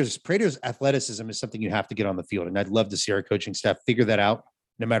Prater's athleticism is something you have to get on the field. And I'd love to see our coaching staff figure that out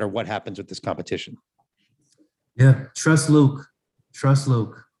no matter what happens with this competition. Yeah. Trust Luke.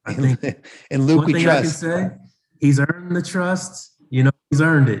 I think. And Luke, we trust. I can say, he's earned the trust. He's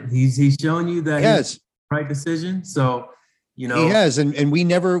earned it. He's shown you that he's the right decision. So, he has. And we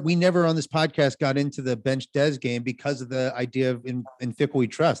never on this podcast got into the bench Dez game because of the idea of in Fickell we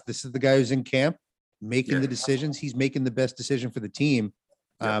trust. This is the guy who's in camp making the decisions. He's making the best decision for the team.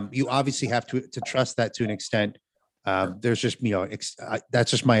 You obviously have to trust that to an extent. There's just,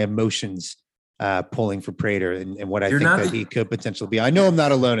 that's just my emotions pulling for Prater and what I think that he could potentially be. I know I'm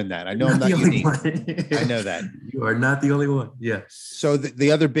not alone in that. I know I'm not unique. I know that. You are not the only one. Yeah. So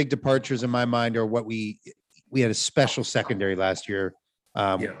the other big departures in my mind are what we had a special secondary last year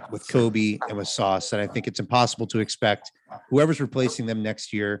with Kobe and with Sauce. And I think it's impossible to expect whoever's replacing them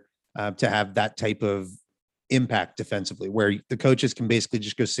next year to have that type of impact defensively, where the coaches can basically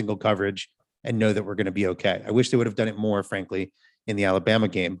just go single coverage and know that we're going to be okay. I wish they would have done it more, frankly, in the Alabama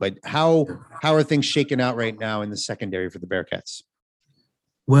game. But how are things shaking out right now in the secondary for the Bearcats?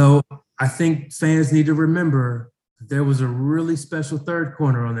 Well, I think fans need to remember there was a really special third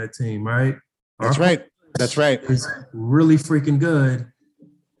corner on that team, right? That's right. It's really freaking good.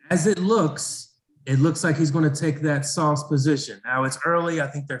 As it looks like he's going to take that Sauce position. Now, it's early. I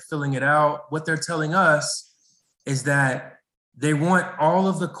think they're filling it out. What they're telling us is that they want all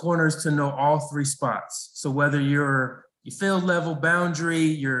of the corners to know all three spots. So whether you're field level, boundary,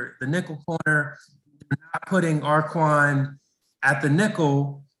 you're the nickel corner, they're not putting Arquan at the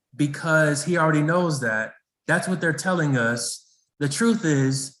nickel because he already knows that. That's what they're telling us. The truth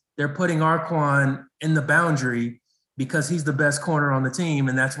is they're putting Arquan in the boundary because he's the best corner on the team,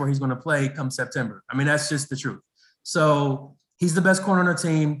 and that's where he's going to play come September. I mean, that's just the truth. So he's the best corner on the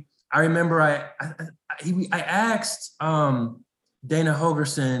team. I remember I asked Dana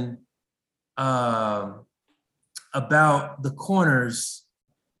Holgorsen about the corners,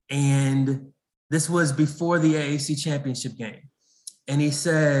 and this was before the AAC championship game. And he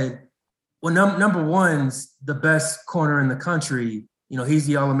said, well, number one's the best corner in the country. He's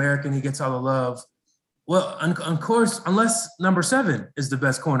the All-American. He gets all the love. Well, of course, unless number 7 is the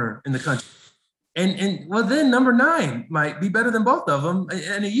best corner in the country. And well, then number 9 might be better than both of them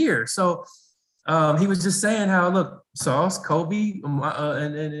in a year. So he was just saying how, look, Sauce, Kobe,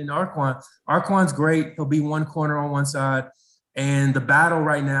 and Arquan. Arquan's great. He'll be one corner on one side. And the battle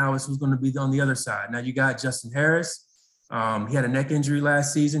right now is who's going to be on the other side. Now you got Justin Harris. He had a neck injury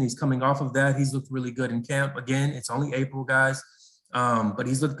last season. He's coming off of that. He's looked really good in camp. Again, it's only April, guys. But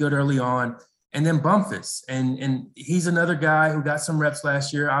he's looked good early on. And then Bumpus. And he's another guy who got some reps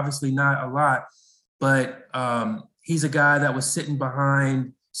last year, obviously not a lot, but he's a guy that was sitting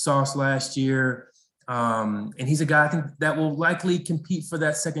behind Sauce last year. And he's a guy I think that will likely compete for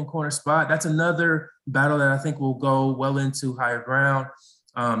that second corner spot. That's another battle that I think will go well into higher ground.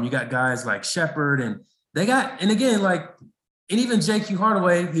 You got guys like Shepard and again, and even JQ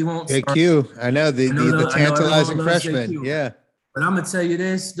Hardaway, he won't start. JQ, I know the tantalizing freshman. JQ. Yeah. But I'm going to tell you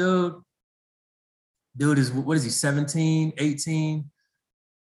this, dude. Dude is, what is he, 17, 18?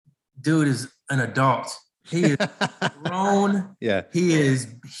 Dude is an adult. He is grown. Yeah. He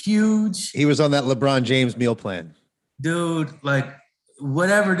is huge. He was on that LeBron James meal plan. Dude,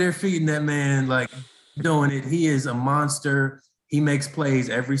 whatever they're feeding that man, doing it, he is a monster. He makes plays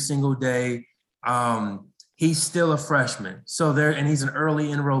every single day. He's still a freshman. And he's an early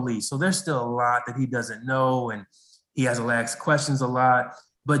enrollee. So there's still a lot that he doesn't know. And he has to ask questions a lot.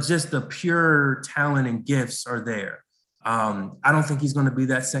 But just the pure talent and gifts are there. I don't think he's going to be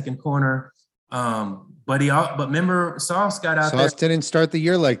that second corner. But remember, Sauce got out there. Sauce didn't start the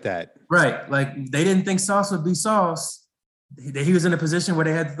year like that. Right. They didn't think Sauce would be Sauce. He was in a position where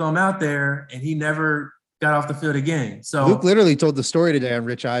they had to throw him out there, and he never got off the field again. So Luke literally told the story today on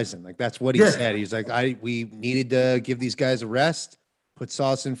Rich Eisen. That's what he said. He's like, we needed to give these guys a rest, put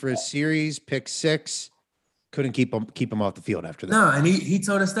Sauce in for a series, pick 6. couldn't keep him off the field after that. No, and he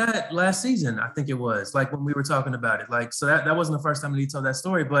told us that last season, I think it was, like when we were talking about it. Like, so that wasn't the first time that he told that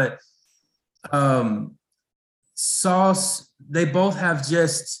story, but Sauce, they both have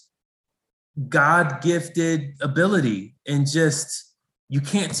just God-gifted ability, and just you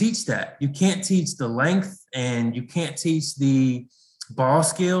can't teach that. You can't teach the length, and you can't teach the ball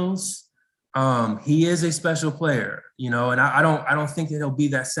skills. He is a special player, and I don't think that he'll be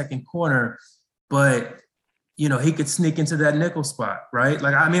that second corner, but he could sneak into that nickel spot, right?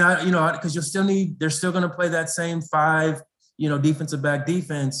 Like, I mean, because they're still going to play that same 5, defensive back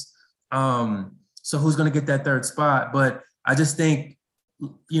defense. So who's going to get that third spot? But I just think,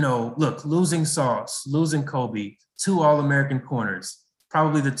 look, losing Sauce, losing Kobe, 2 All-American corners,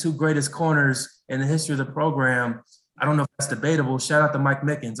 probably the 2 greatest corners in the history of the program. I don't know if that's debatable. Shout out to Mike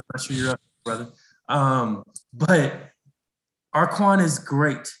Mickens. I'm not sure you're up, brother. But Arquan is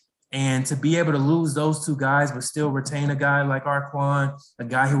great. And to be able to lose those 2 guys, but still retain a guy like Arquan, a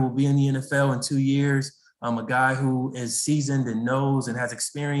guy who will be in the NFL in 2 years, a guy who is seasoned and knows and has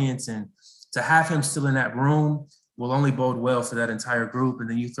experience, and to have him still in that room will only bode well for that entire group. And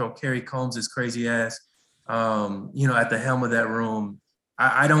then you throw Kerry Combs' crazy ass, at the helm of that room.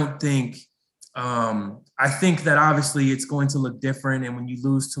 I don't think I think that obviously it's going to look different. And when you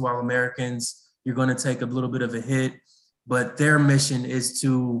lose 2 All-Americans, you're going to take a little bit of a hit. But their mission is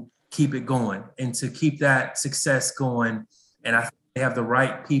to keep it going and to keep that success going. And I think they have the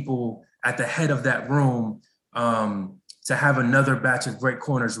right people at the head of that room to have another batch of great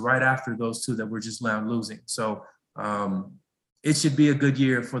corners right after those 2 that we're just now losing. So it should be a good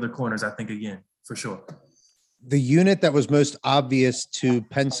year for the corners, I think, again, for sure. The unit that was most obvious to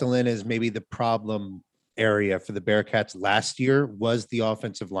pencil in as maybe the problem area for the Bearcats last year was the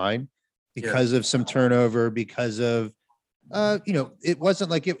offensive line because of some turnover, because of, it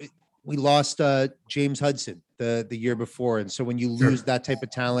wasn't like we lost James Hudson the year before. And so when you lose that type of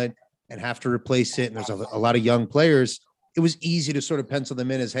talent and have to replace it, and there's a lot of young players, it was easy to sort of pencil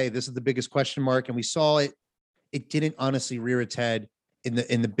them in as, hey, this is the biggest question mark. And we saw it. It didn't honestly rear its head in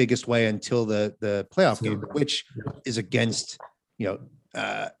the biggest way until the playoff game, which is against,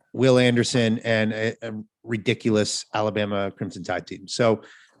 Will Anderson and a ridiculous Alabama Crimson Tide team. So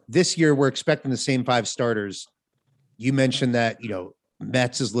this year we're expecting the same 5 starters. You mentioned that,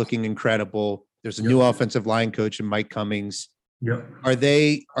 Metz is looking incredible. There's a new offensive line coach in Mike Cummings. Yep. Are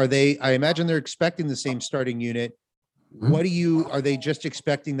they, I imagine they're expecting the same starting unit. Mm-hmm. Are they just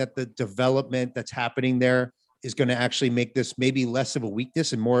expecting that the development that's happening there is going to actually make this maybe less of a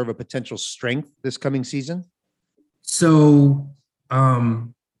weakness and more of a potential strength this coming season? So,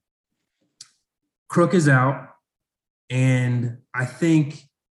 Crook is out. And I think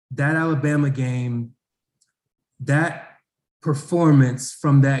that Alabama game, that performance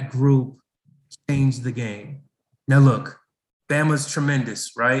from that group changed the game. Now, look, Bama's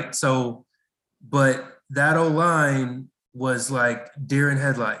tremendous, right? So, but that O-line was like deer in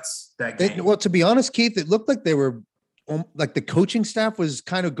headlights that game. Well, to be honest, Keith, it looked like they were like the coaching staff was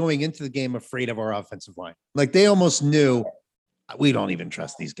kind of going into the game afraid of our offensive line. Like they almost knew we don't even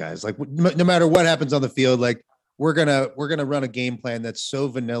trust these guys. Like no matter what happens on the field, like we're gonna run a game plan that's so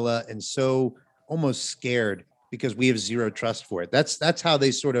vanilla and so almost scared because we have zero trust for it. That's how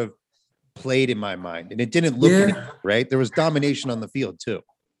they sort of played in my mind. And it didn't look right. There was domination on the field too.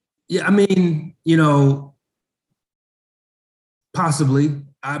 Yeah. I mean, possibly,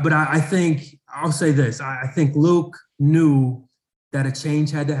 but I think I'll say this. I think Luke knew that a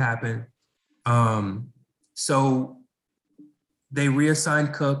change had to happen. So they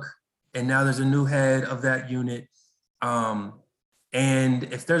reassigned Cook, and now there's a new head of that unit. And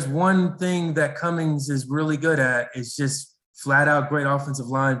if there's one thing that Cummings is really good at, it's just flat out great offensive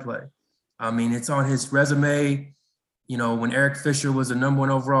line play. I mean, it's on his resume. When Eric Fisher was the #1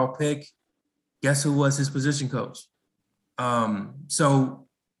 overall pick, guess who was his position coach? So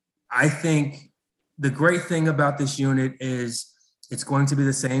I think the great thing about this unit is it's going to be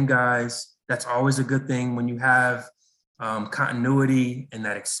the same guys. That's always a good thing when you have continuity and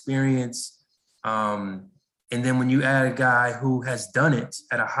that experience. And then when you add a guy who has done it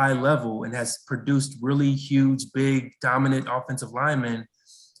at a high level and has produced really huge, big, dominant offensive linemen,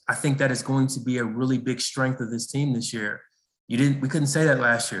 I think that is going to be a really big strength of this team this year. We couldn't say that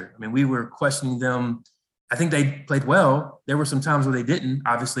last year. I mean, we were questioning them. I think they played well. There were some times where they didn't.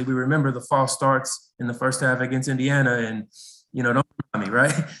 Obviously, we remember the false starts in the first half against Indiana, and don't remind me,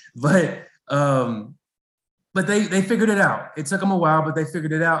 right? But they figured it out. It took them a while, but they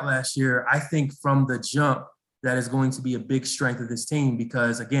figured it out last year. I think from the jump, that is going to be a big strength of this team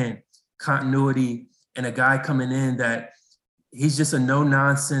because, again, continuity and a guy coming in that he's just a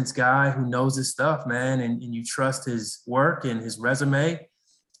no-nonsense guy who knows his stuff, man, and you trust his work and his resume.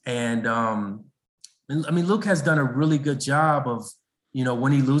 And I mean, Luke has done a really good job of,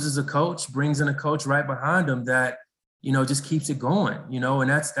 when he loses a coach, brings in a coach right behind him that, just keeps it going, and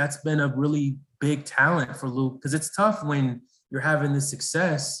that's been a really big talent for Luke, because it's tough when you're having this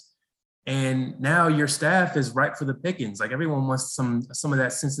success and now your staff is ripe for the pickings. Like, everyone wants some of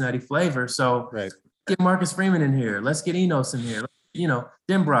that Cincinnati flavor. So Right. get Marcus Freeman in here. Let's get Enos in here,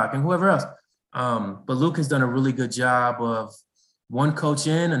 Denbrock and whoever else. But Luke has done a really good job of one coach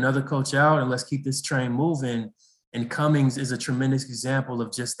in, another coach out, and let's keep this train moving. And Cummings is a tremendous example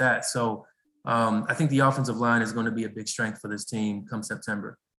of just that. So I think the offensive line is going to be a big strength for this team come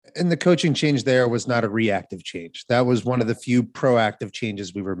September. And the coaching change there was not a reactive change. That was one of the few proactive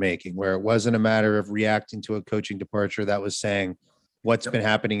changes we were making, where it wasn't a matter of reacting to a coaching departure. That was saying what's been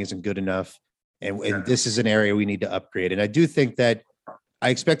happening isn't good enough. And this is an area we need to upgrade. And I do think that I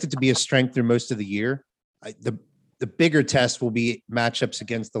expect it to be a strength through most of the year. The bigger test will be matchups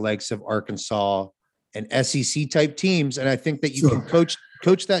against the likes of Arkansas and SEC type teams. And I think that you can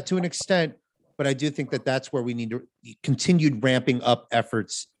coach that to an extent, but I do think that that's where we need to continued ramping up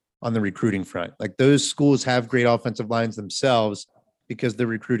efforts on the recruiting front. Like, those schools have great offensive lines themselves because they're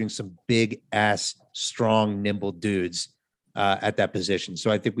recruiting some big ass, strong, nimble dudes at that position.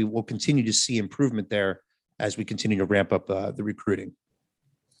 So I think we will continue to see improvement there as we continue to ramp up the recruiting.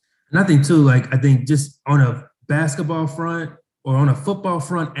 And I think too, I think just on a basketball front, or on a football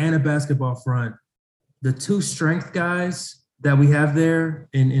front and a basketball front, the two strength guys that we have there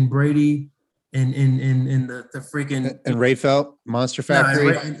in Brady and in the freaking and Rayfelt Monster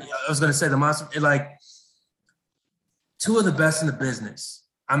Factory. I was going to say the Monster, two of the best in the business.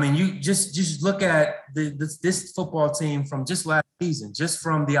 I mean, you just look at this football team from just last season, just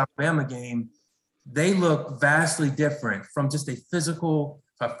from the Alabama game. They look vastly different from just a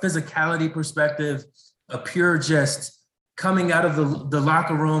physicality perspective, a pure just coming out of the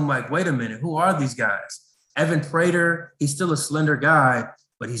locker room like, wait a minute, who are these guys? Evan Prater, he's still a slender guy,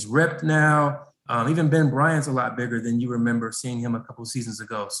 but he's ripped now. Even Ben Bryant's a lot bigger than you remember seeing him a couple seasons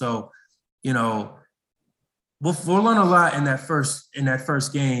ago. So, we'll learn a lot in that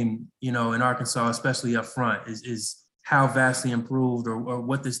first game, in Arkansas, especially up front, is how vastly improved or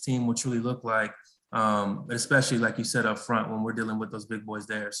what this team will truly look like. But especially, like you said, up front when we're dealing with those big boys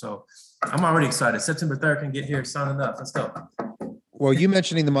there. So I'm already excited. September 3rd can get here soon enough. Let's go. Well, you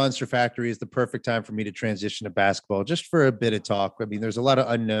mentioning the Monster Factory is the perfect time for me to transition to basketball, just for a bit of talk. I mean, there's a lot of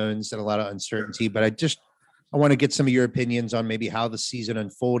unknowns and a lot of uncertainty, but I want to get some of your opinions on maybe how the season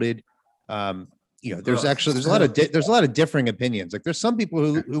unfolded. There's a lot of differing opinions. Like, there's some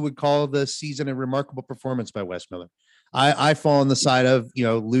people who would call the season a remarkable performance by Wes Miller. I fall on the side of,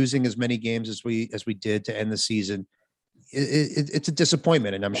 losing as many games as we did to end the season. It's a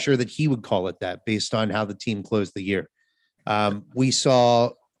disappointment, and I'm sure that he would call it that based on how the team closed the year. We saw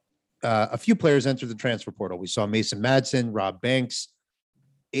a few players enter the transfer portal. We saw Mason Madsen, Rob Banks,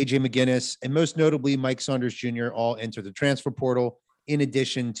 AJ McGinnis, and most notably Mike Saunders Jr. all enter the transfer portal, in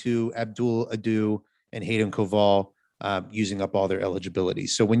addition to Abdul Adu and Hayden Koval using up all their eligibility.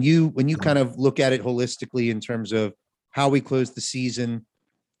 So when you kind of look at it holistically in terms of how we closed the season,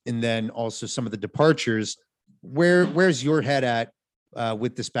 and then also some of the departures, where's your head at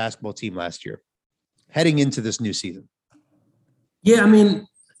with this basketball team last year, heading into this new season? Yeah, I mean,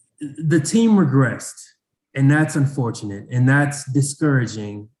 the team regressed, and that's unfortunate, and that's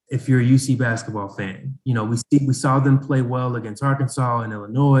discouraging if you're a UC basketball fan. We saw them play well against Arkansas and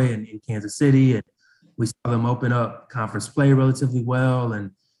Illinois and in Kansas City, and we saw them open up conference play relatively well,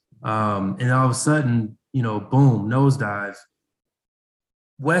 and all of a sudden, boom, nosedive.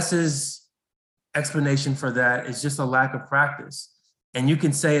 Wes's explanation for that is just a lack of practice. And you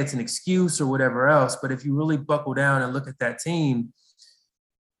can say it's an excuse or whatever else, but if you really buckle down and look at that team,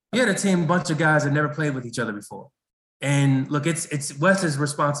 you had a bunch of guys that never played with each other before. And look, it's Wes's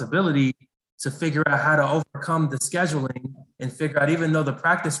responsibility to figure out how to overcome the scheduling and figure out, even though the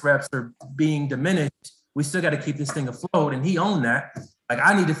practice reps are being diminished, we still got to keep this thing afloat. And he owned that. Like,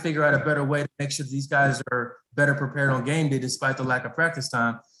 I need to figure out a better way to make sure these guys are better prepared on game day despite the lack of practice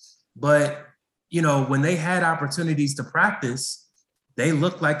time. But, when they had opportunities to practice, they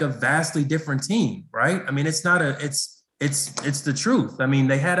looked like a vastly different team, right? I mean, it's the truth. I mean,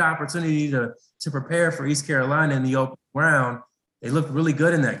 they had an opportunity to prepare for East Carolina in the open ground. They looked really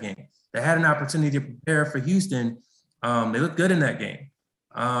good in that game. They had an opportunity to prepare for Houston. They looked good in that game.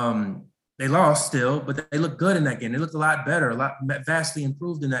 They lost still, but they looked good in that game. They looked a lot better, vastly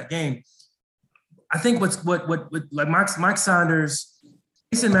improved in that game. I think what like Mike Saunders,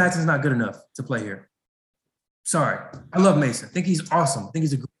 Mason Madsen's not good enough to play here. Sorry, I love Mason. I think he's awesome. I think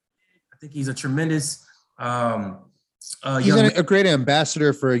he's a tremendous He's young man. a great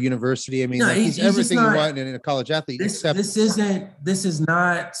ambassador for a university. I mean, No, like he's he's just everything you not. want in a college athlete, except This is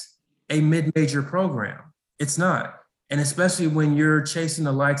not a mid-major program. It's not. And especially when you're chasing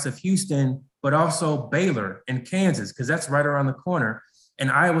the likes of Houston, but also Baylor and Kansas, because that's right around the corner,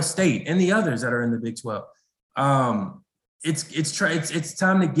 and Iowa State and the others that are in the Big 12. It's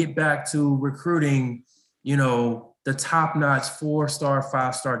time to get back to recruiting, the top-notch 4-star,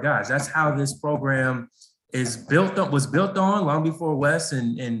 5-star guys. That's how this program was built on long before Wes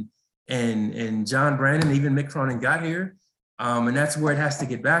and John Brandon, even Mick Cronin got here. And that's where it has to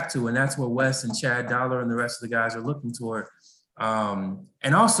get back to. And that's where Wes and Chad Dollar and the rest of the guys are looking toward.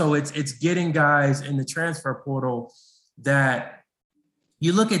 And also it's getting guys in the transfer portal that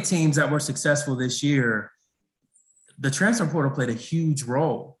you look at teams that were successful this year. The transfer portal played a huge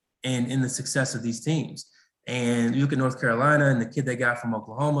role in the success of these teams. And you look at North Carolina and the kid they got from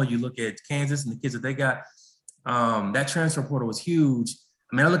Oklahoma, you look at Kansas and the kids that they got, that transfer portal was huge.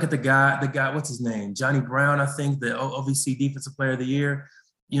 I mean, I look at the guy, what's his name? Johnny Brown, I think, the OVC Defensive Player of the Year.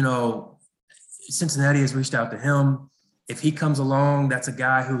 Cincinnati has reached out to him. If he comes along, that's a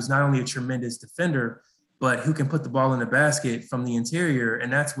guy who's not only a tremendous defender, but who can put the ball in the basket from the interior.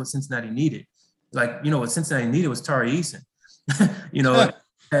 And that's what Cincinnati needed. What Cincinnati needed was Tari Eason.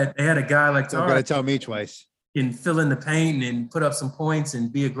 They had a guy like Tari. You're going to tell me twice. Can fill in the paint and put up some points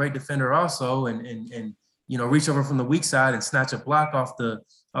and be a great defender also, and reach over from the weak side and snatch a block off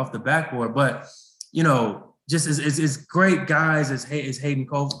the backboard. But just as great guys as Hayden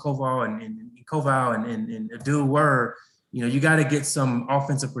Koval and Koval and Abdul were, you got to get some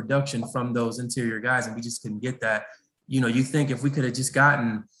offensive production from those interior guys, and we just couldn't get that. You think if we could have just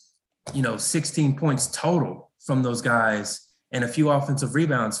gotten 16 points total from those guys and a few offensive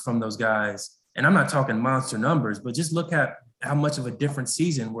rebounds from those guys. And I'm not talking monster numbers, but just look at how much of a different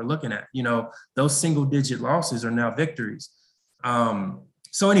season we're looking at. Those single digit losses are now victories.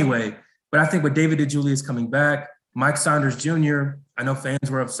 So anyway, but I think with David DeJulius coming back, Mike Saunders Jr., I know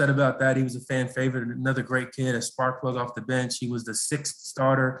fans were upset about that. He was a fan favorite, another great kid, a spark plug off the bench. He was the 6th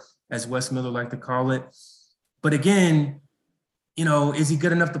starter, as Wes Miller liked to call it. But again, is he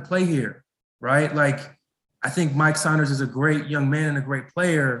good enough to play here, right? I think Mike Saunders is a great young man and a great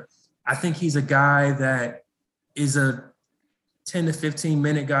player. I think he's a guy that is a 10 to 15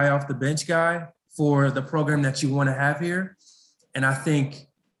 minute guy off the bench guy for the program that you want to have here. And I think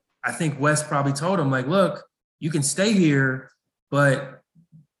Wes probably told him, look, you can stay here, but,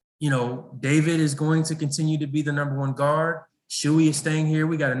 David is going to continue to be the number 1 guard. Shuey is staying here.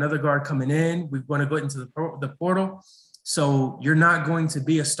 We got another guard coming in. We're going to go into the portal. So you're not going to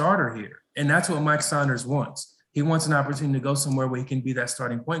be a starter here. And that's what Mike Saunders wants. He wants an opportunity to go somewhere where he can be that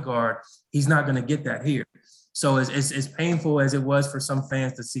starting point guard. He's not going to get that here. So as painful as it was for some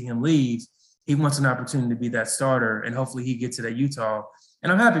fans to see him leave, he wants an opportunity to be that starter, and hopefully he gets it at Utah.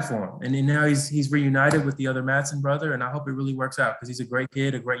 And I'm happy for him. And now he's reunited with the other Madsen brother, and I hope it really works out because he's a great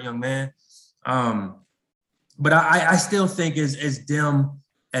kid, a great young man. But I still think as dim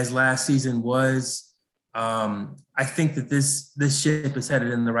as last season was, I think that this ship is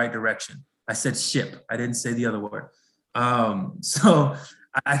headed in the right direction. I said ship. I didn't say the other word. So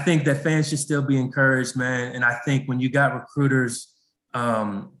I think that fans should still be encouraged, man. And I think when you got recruiters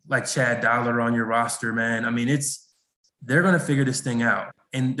like Chad Dollar on your roster, man, I mean, they're going to figure this thing out,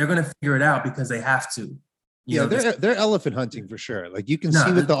 and they're going to figure it out because they have to. They're elephant hunting for sure. You can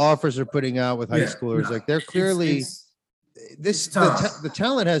see what the offers are putting out with high schoolers. They're clearly the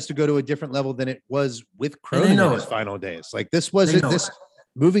talent has to go to a different level than it was with Cronin in his final days. This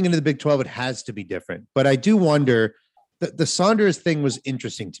moving into the Big 12, it has to be different. But I do wonder the Saunders thing was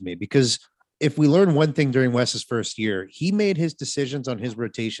interesting to me because if we learn one thing during Wes's first year, he made his decisions on his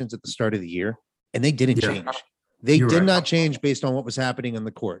rotations at the start of the year, and they didn't change. They did not change based on what was happening on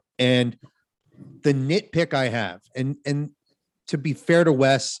the court. And the nitpick I have, and to be fair to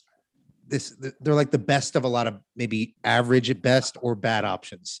Wes, they're like the best of a lot of maybe average at best or bad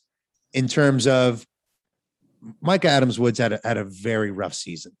options in terms of Micah Adams Woods had a very rough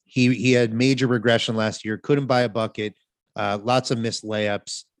season. He had major regression last year, couldn't buy a bucket, lots of missed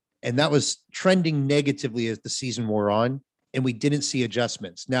layups, and that was trending negatively as the season wore on, and we didn't see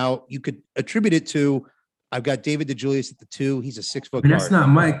adjustments. Now, you could attribute it to I've got David DeJulius at the 2. He's a 6-foot guard. That's not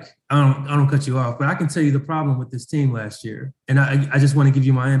Mike. I don't cut you off, but I can tell you the problem with this team last year, and I just want to give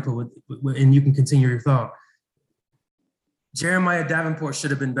you my input and you can continue your thought. Jeremiah Davenport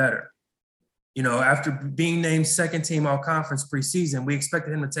should have been better. After being named second team all conference preseason, we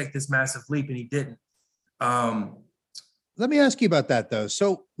expected him to take this massive leap, and he didn't. Let me ask you about that though.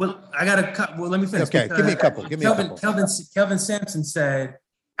 So, well, I got a couple. Well, let me finish. Okay, give me a couple. Kelvin Sampson said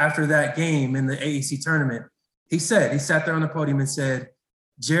after that game in the AAC tournament, he sat there on the podium and said,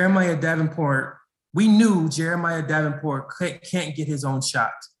 Jeremiah Davenport, we knew Jeremiah Davenport can't get his own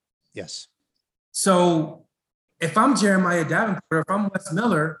shot. Yes. So if I'm Jeremiah Davenport, or if I'm Wes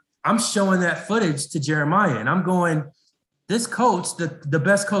Miller, I'm showing that footage to Jeremiah and I'm going, this coach, the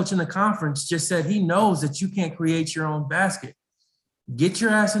best coach in the conference, just said he knows that you can't create your own basket. Get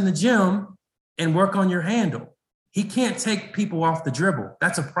your ass in the gym and work on your handle. He can't take people off the dribble.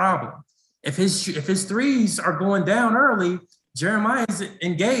 That's a problem. If his threes are going down early, Jeremiah's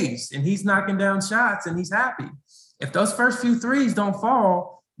engaged and he's knocking down shots and he's happy. If those first few threes don't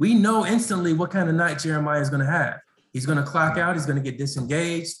fall, we know instantly what kind of night Jeremiah is going to have. He's going to clock out. He's going to get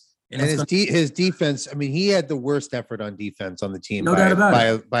disengaged. And his defense, I mean, he had the worst effort on defense on the team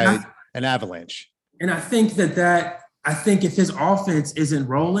by an avalanche. And I think I think if his offense isn't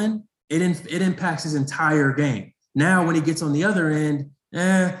rolling, it impacts his entire game. Now, when he gets on the other end,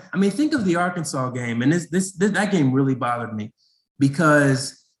 I mean, think of the Arkansas game. And that game really bothered me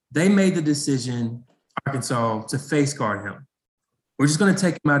because they made the decision, Arkansas, to face guard him. We're just going to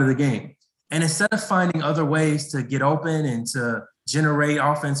take him out of the game. And instead of finding other ways to get open and to generate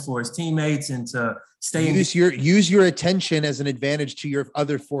offense for his teammates and to use your attention as an advantage to your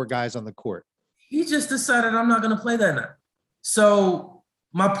other four guys on the court. He just decided I'm not going to play that night. So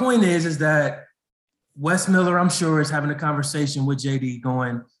my point is that Wes Miller, I'm sure, is having a conversation with JD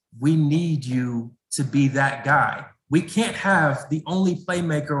going, we need you to be that guy. We can't have the only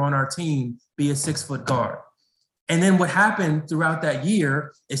playmaker on our team be a 6-foot guard. And then what happened throughout that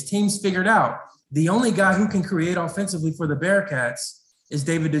year is teams figured out the only guy who can create offensively for the Bearcats is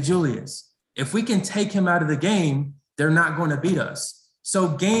David DeJulius. If we can take him out of the game, they're not going to beat us. So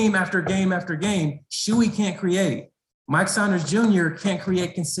game after game after game, Shuey can't create. Mike Saunders Jr. can't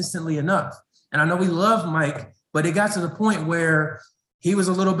create consistently enough. And I know we love Mike, but it got to the point where he was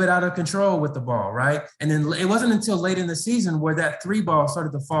a little bit out of control with the ball, right? And then it wasn't until late in the season where that 3 ball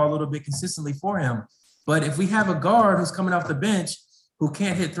started to fall a little bit consistently for him. But if we have a guard who's coming off the bench who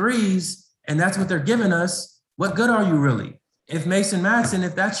can't hit threes, and that's what they're giving us, what good are you really? If Mason Madsen,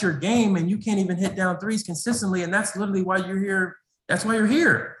 if that's your game and you can't even hit down threes consistently, and that's literally why you're here, that's why you're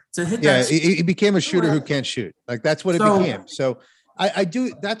here, to hit that. Yeah, he became a shooter who can't shoot. Like, that's what it became. So I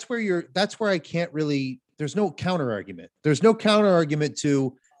do, that's where I can't really, there's no counter argument. There's no counter argument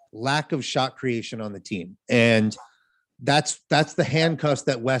to lack of shot creation on the team. And that's the handcuffs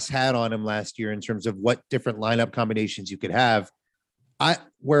that Wes had on him last year in terms of what different lineup combinations you could have.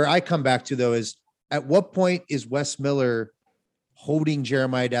 Where I come back to, though, is at what point is Wes Miller holding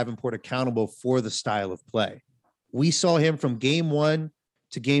Jeremiah Davenport accountable for the style of play? We saw him from game 1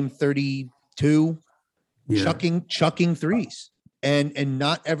 to game 32 chucking threes and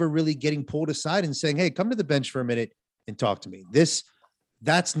not ever really getting pulled aside and saying, hey, come to the bench for a minute and talk to me.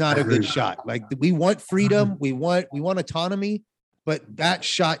 That's not a good shot. Like, we want freedom. We want autonomy, but that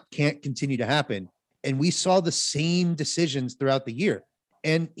shot can't continue to happen. And we saw the same decisions throughout the year.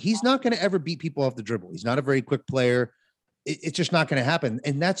 And he's not going to ever beat people off the dribble. He's not a very quick player. It's just not going to happen.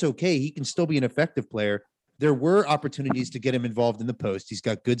 And that's okay. He can still be an effective player. There were opportunities to get him involved in the post. He's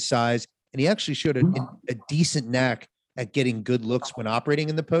got good size, and he actually showed a decent knack at getting good looks when operating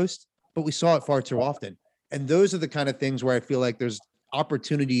in the post, but we saw it far too often. And those are the kind of things where I feel like there's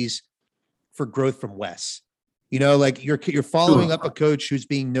opportunities for growth from Wes. You know, like you're following up a coach who's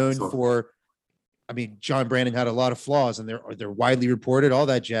being known for, I mean, John Brandon had a lot of flaws, and they're widely reported, all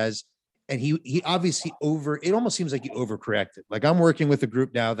that jazz. And he obviously it almost seems like he overcorrected. Like, I'm working with a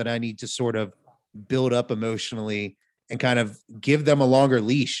group now that I need to sort of build up emotionally and kind of give them a longer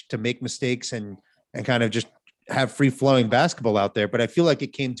leash to make mistakes and kind of just have free flowing basketball out there. But I feel like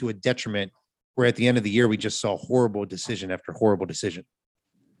it came to a detriment where at the end of the year, we just saw horrible decision after horrible decision.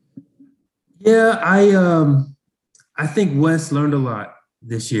 Yeah, I think Wes learned a lot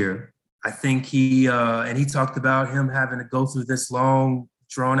this year. I think he talked about him having to go through this long,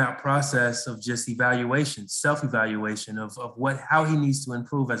 drawn out process of just evaluation, self-evaluation of how he needs to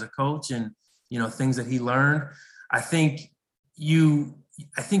improve as a coach and, you know, things that he learned. I think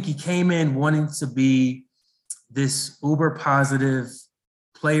he came in wanting to be this uber positive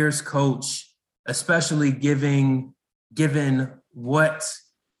players coach, especially given what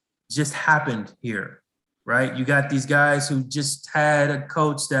just happened here, right? You got these guys who just had a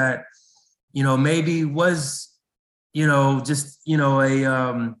coach that, you know, maybe was, you know, just, you know,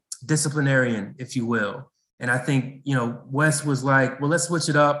 a disciplinarian, if you will. And I think, you know, Wes was like, well, let's switch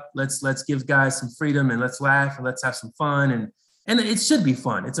it up. Let's give guys some freedom and let's laugh and let's have some fun. And it should be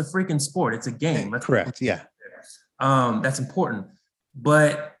fun. It's a freaking sport. It's a game. Correct. Yeah. That's important.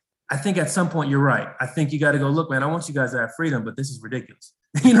 But I think at some point you're right. I think you got to go, look, man, I want you guys to have freedom, but this is ridiculous.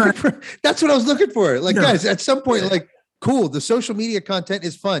 You know, that's what I was looking for. Like, guys, at some point, yeah. like, cool, the social media content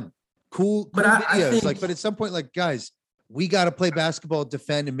is fun, cool But videos. I think, like, but at some point, like, guys, we got to play basketball,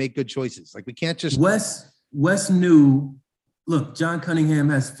 defend, and make good choices. Like, we can't just. Wes knew. Look, John Cunningham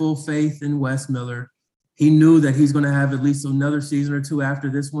has full faith in Wes Miller. He knew that he's going to have at least another season or two after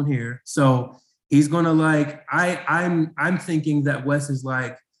this one here. So he's going to like. I'm thinking that Wes is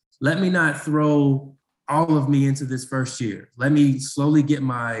like, let me not throw all of me into this first year. Let me slowly get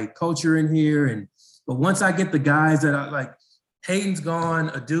my culture in here. But once I get the guys that I like, Hayden's gone,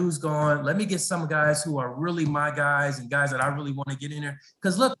 Adu's gone. Let me get some guys who are really my guys and guys that I really want to get in there.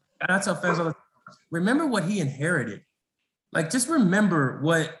 Because look, and I tell fans all the time, remember what he inherited. Like, just remember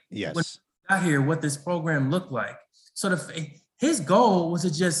when he got here, what this program looked like. So his goal was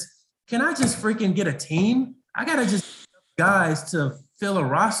to just, can I just freaking get a team? I got to just guys to fill a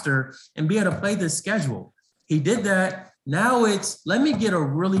roster and be able to play this schedule. He did that. Now it's, let me get a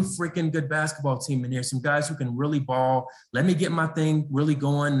really freaking good basketball team in here, some guys who can really ball. Let me get my thing really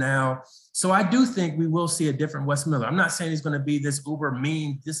going now. So I do think we will see a different Wes Miller. I'm not saying he's going to be this uber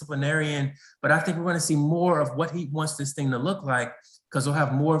mean disciplinarian, but I think we're going to see more of what he wants this thing to look like, because he'll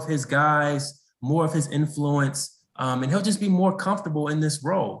have more of his guys, more of his influence, and he'll just be more comfortable in this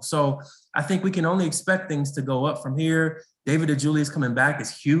role. So I think we can only expect things to go up from here. David DeJulius coming back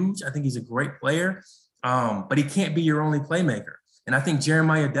is huge. I think he's a great player. But he can't be your only playmaker. And I think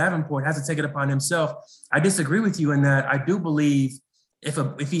Jeremiah Davenport has to take it upon himself. I disagree with you in that I do believe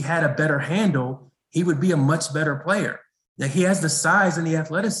if he had a better handle, he would be a much better player. That he has the size and the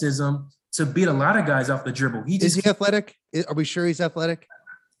athleticism to beat a lot of guys off the dribble. Is he athletic? Are we sure he's athletic?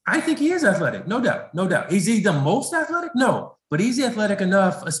 I think he is athletic, no doubt, no doubt. Is he the most athletic? No, but he's athletic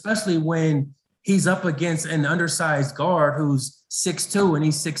enough, especially when he's up against an undersized guard who's 6'2" and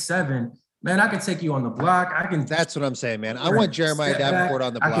he's 6'7". Man, I can take you on the block. That's what I'm saying, man. I want Jeremiah Davenport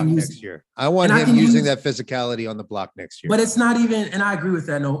on the block next year. I want him using that physicality on the block next year. But it's not even, and I agree with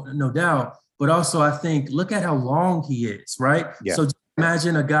that, no doubt. But also, I think, look at how long he is, right? Yeah. So just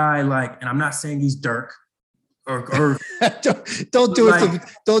imagine a guy like, and I'm not saying he's Dirk, or don't do it.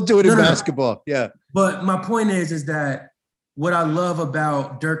 Don't do it in basketball. Yeah. But my point is that what I love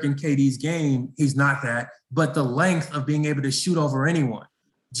about Dirk and KD's game, he's not that, but the length of being able to shoot over anyone.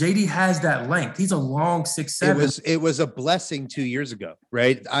 JD has that length. He's a long 6'7". It was a blessing 2 years ago,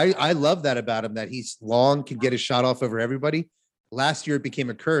 right? I love that about him, that he's long, can get a shot off over everybody. Last year it became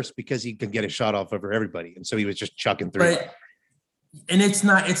a curse because he could get a shot off over everybody, and so he was just chucking through. And it's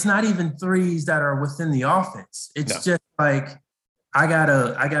not even threes that are within the offense. It's just like I got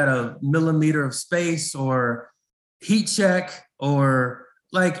a millimeter of space or heat check, or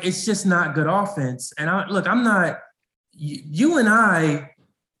like, it's just not good offense. And I'm not. You and I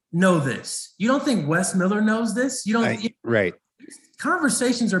know this. You don't think Wes Miller knows this? You don't. Right.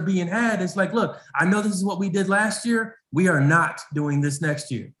 Conversations are being had. It's like, look, I know this is what we did last year. We are not doing this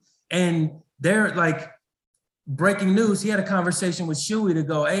next year. And they're like, breaking news, he had a conversation with Shuey to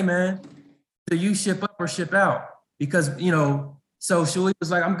go, hey, man, do you ship up or ship out? Because, so Shuey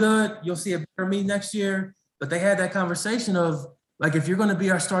was like, I'm good. You'll see a better me next year. But they had that conversation of, like, if you're going to be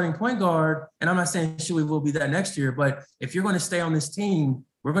our starting point guard, and I'm not saying Shuey will be that next year, but if you're going to stay on this team,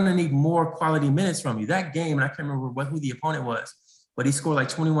 we're going to need more quality minutes from you. That game, and I can't remember who the opponent was, but he scored like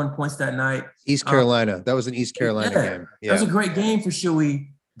 21 points that night. East Carolina. That was an East Carolina game. Yeah. That was a great game for Shuey.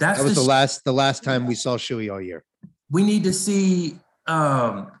 That was the last time we saw Shuey all year. We need to see,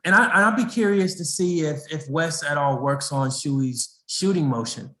 and I'll be curious to see if Wes at all works on Shuey's shooting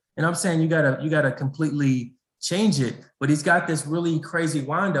motion. And I'm saying you gotta completely change it, but he's got this really crazy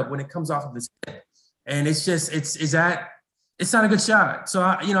windup when it comes off of his head, and it's not a good shot. So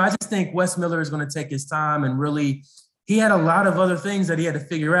I just think Wes Miller is going to take his time, and really, he had a lot of other things that he had to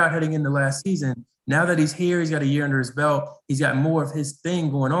figure out heading into last season. Now that he's here, he's got a year under his belt. He's got more of his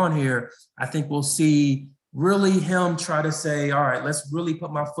thing going on here. I think we'll see really him try to say, all right, let's really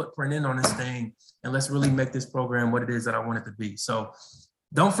put my footprint in on this thing, and let's really make this program what it is that I want it to be. So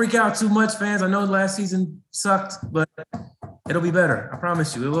don't freak out too much, fans. I know last season sucked, but it'll be better. I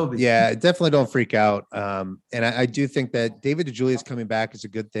promise you, it will be. Yeah, definitely don't freak out. And I do think that David DeJulius coming back is a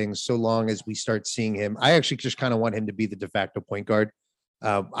good thing, so long as we start seeing him. I actually just kind of want him to be the de facto point guard.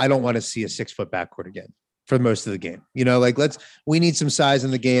 I don't want to see a 6-foot backcourt again for most of the game. We need some size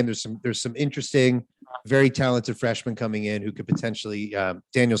in the game. There's some interesting, very talented freshmen coming in who could potentially,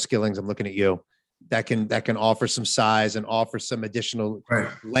 Daniel Skillings, I'm looking at you, that can offer some size and offer some additional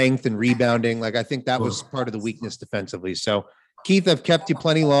length and rebounding. Like, I think that was part of the weakness defensively. So Keith, I've kept you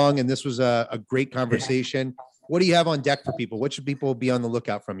plenty long, and this was a great conversation. what do you have on deck for people? What should people be on the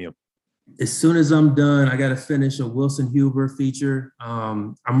lookout from you? As soon as I'm done, I got to finish a Wilson Huber feature.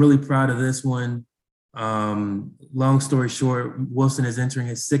 I'm really proud of this one. Long story short, Wilson is entering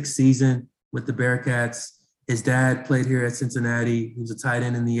his 6th season with the Bearcats. His dad played here at Cincinnati. He was a tight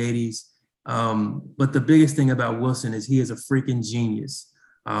end in the 80s. But the biggest thing about Wilson is he is a freaking genius.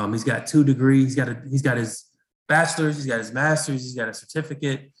 He's got 2 degrees. He's got his bachelor's. He's got his master's. He's got a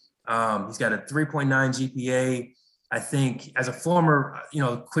certificate. He's got a 3.9 GPA. I think as a former,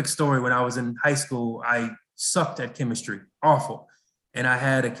 quick story, when I was in high school, I sucked at chemistry, awful. And I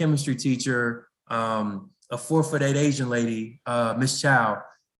had a chemistry teacher, a 4'8" Asian lady, Miss Chow,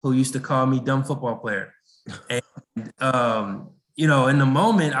 who used to call me dumb football player. And, in the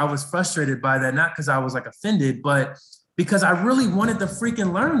moment I was frustrated by that, not because I was like offended, but because I really wanted to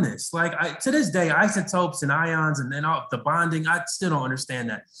freaking learn this. Like to this day, isotopes and ions and all the bonding, I still don't understand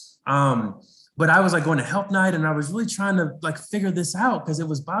that. But I was like going to help night and I was really trying to like figure this out because it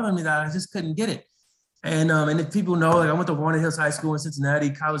was bothering me that I just couldn't get it. And if people know, like I went to Walnut Hills High School in Cincinnati,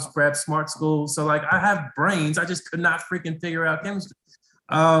 college prep, smart school. So like I have brains, I just could not freaking figure out chemistry.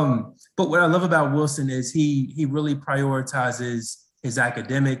 But what I love about Wilson is he really prioritizes his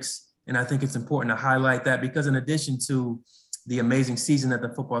academics. And I think it's important to highlight that because in addition to the amazing season that the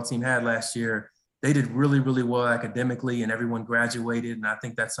football team had last year, they did really, really well academically and everyone graduated. And I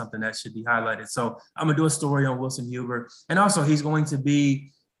think that's something that should be highlighted. So I'm gonna do a story on Wilson Huber. And also he's going to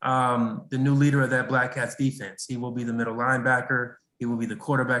be the new leader of that Black Cats defense. He will be the middle linebacker. He will be the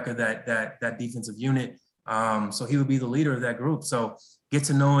quarterback of that defensive unit. So he will be the leader of that group. So get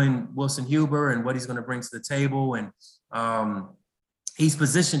to knowing Wilson Huber and what he's going to bring to the table. And he's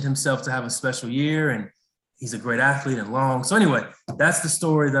positioned himself to have a special year and he's a great athlete and long. So anyway, that's the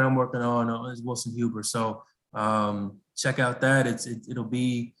story that I'm working on is Wilson Huber. So check out that. It'll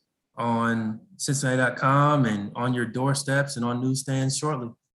be on Cincinnati.com and on your doorsteps and on newsstands shortly.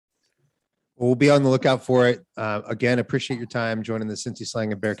 We'll be on the lookout for it. Again, appreciate your time joining the Cincy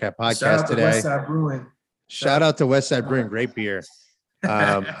Slang and Bearcat podcast today. Westside Brewing. Shout out to Westside Brewing. Great beer.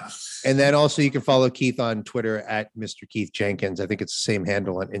 And then also you can follow Keith on Twitter at Mr. Keith Jenkins. I think it's the same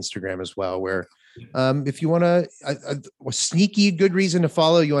handle on Instagram as well, where if you want a sneaky good reason to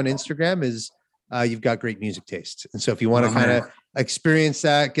follow you on Instagram is you've got great music taste. And so if you want to kind of experience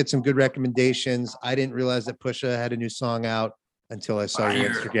that, get some good recommendations. I didn't realize that Pusha had a new song out until I saw your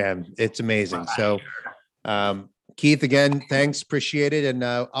Instagram. It's amazing. So Keith, again, thanks. Appreciate it. And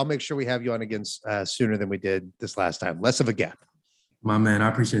I'll make sure we have you on again sooner than we did this last time. Less of a gap. My man, I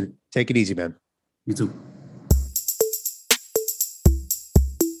appreciate it. Take it easy, man. You too.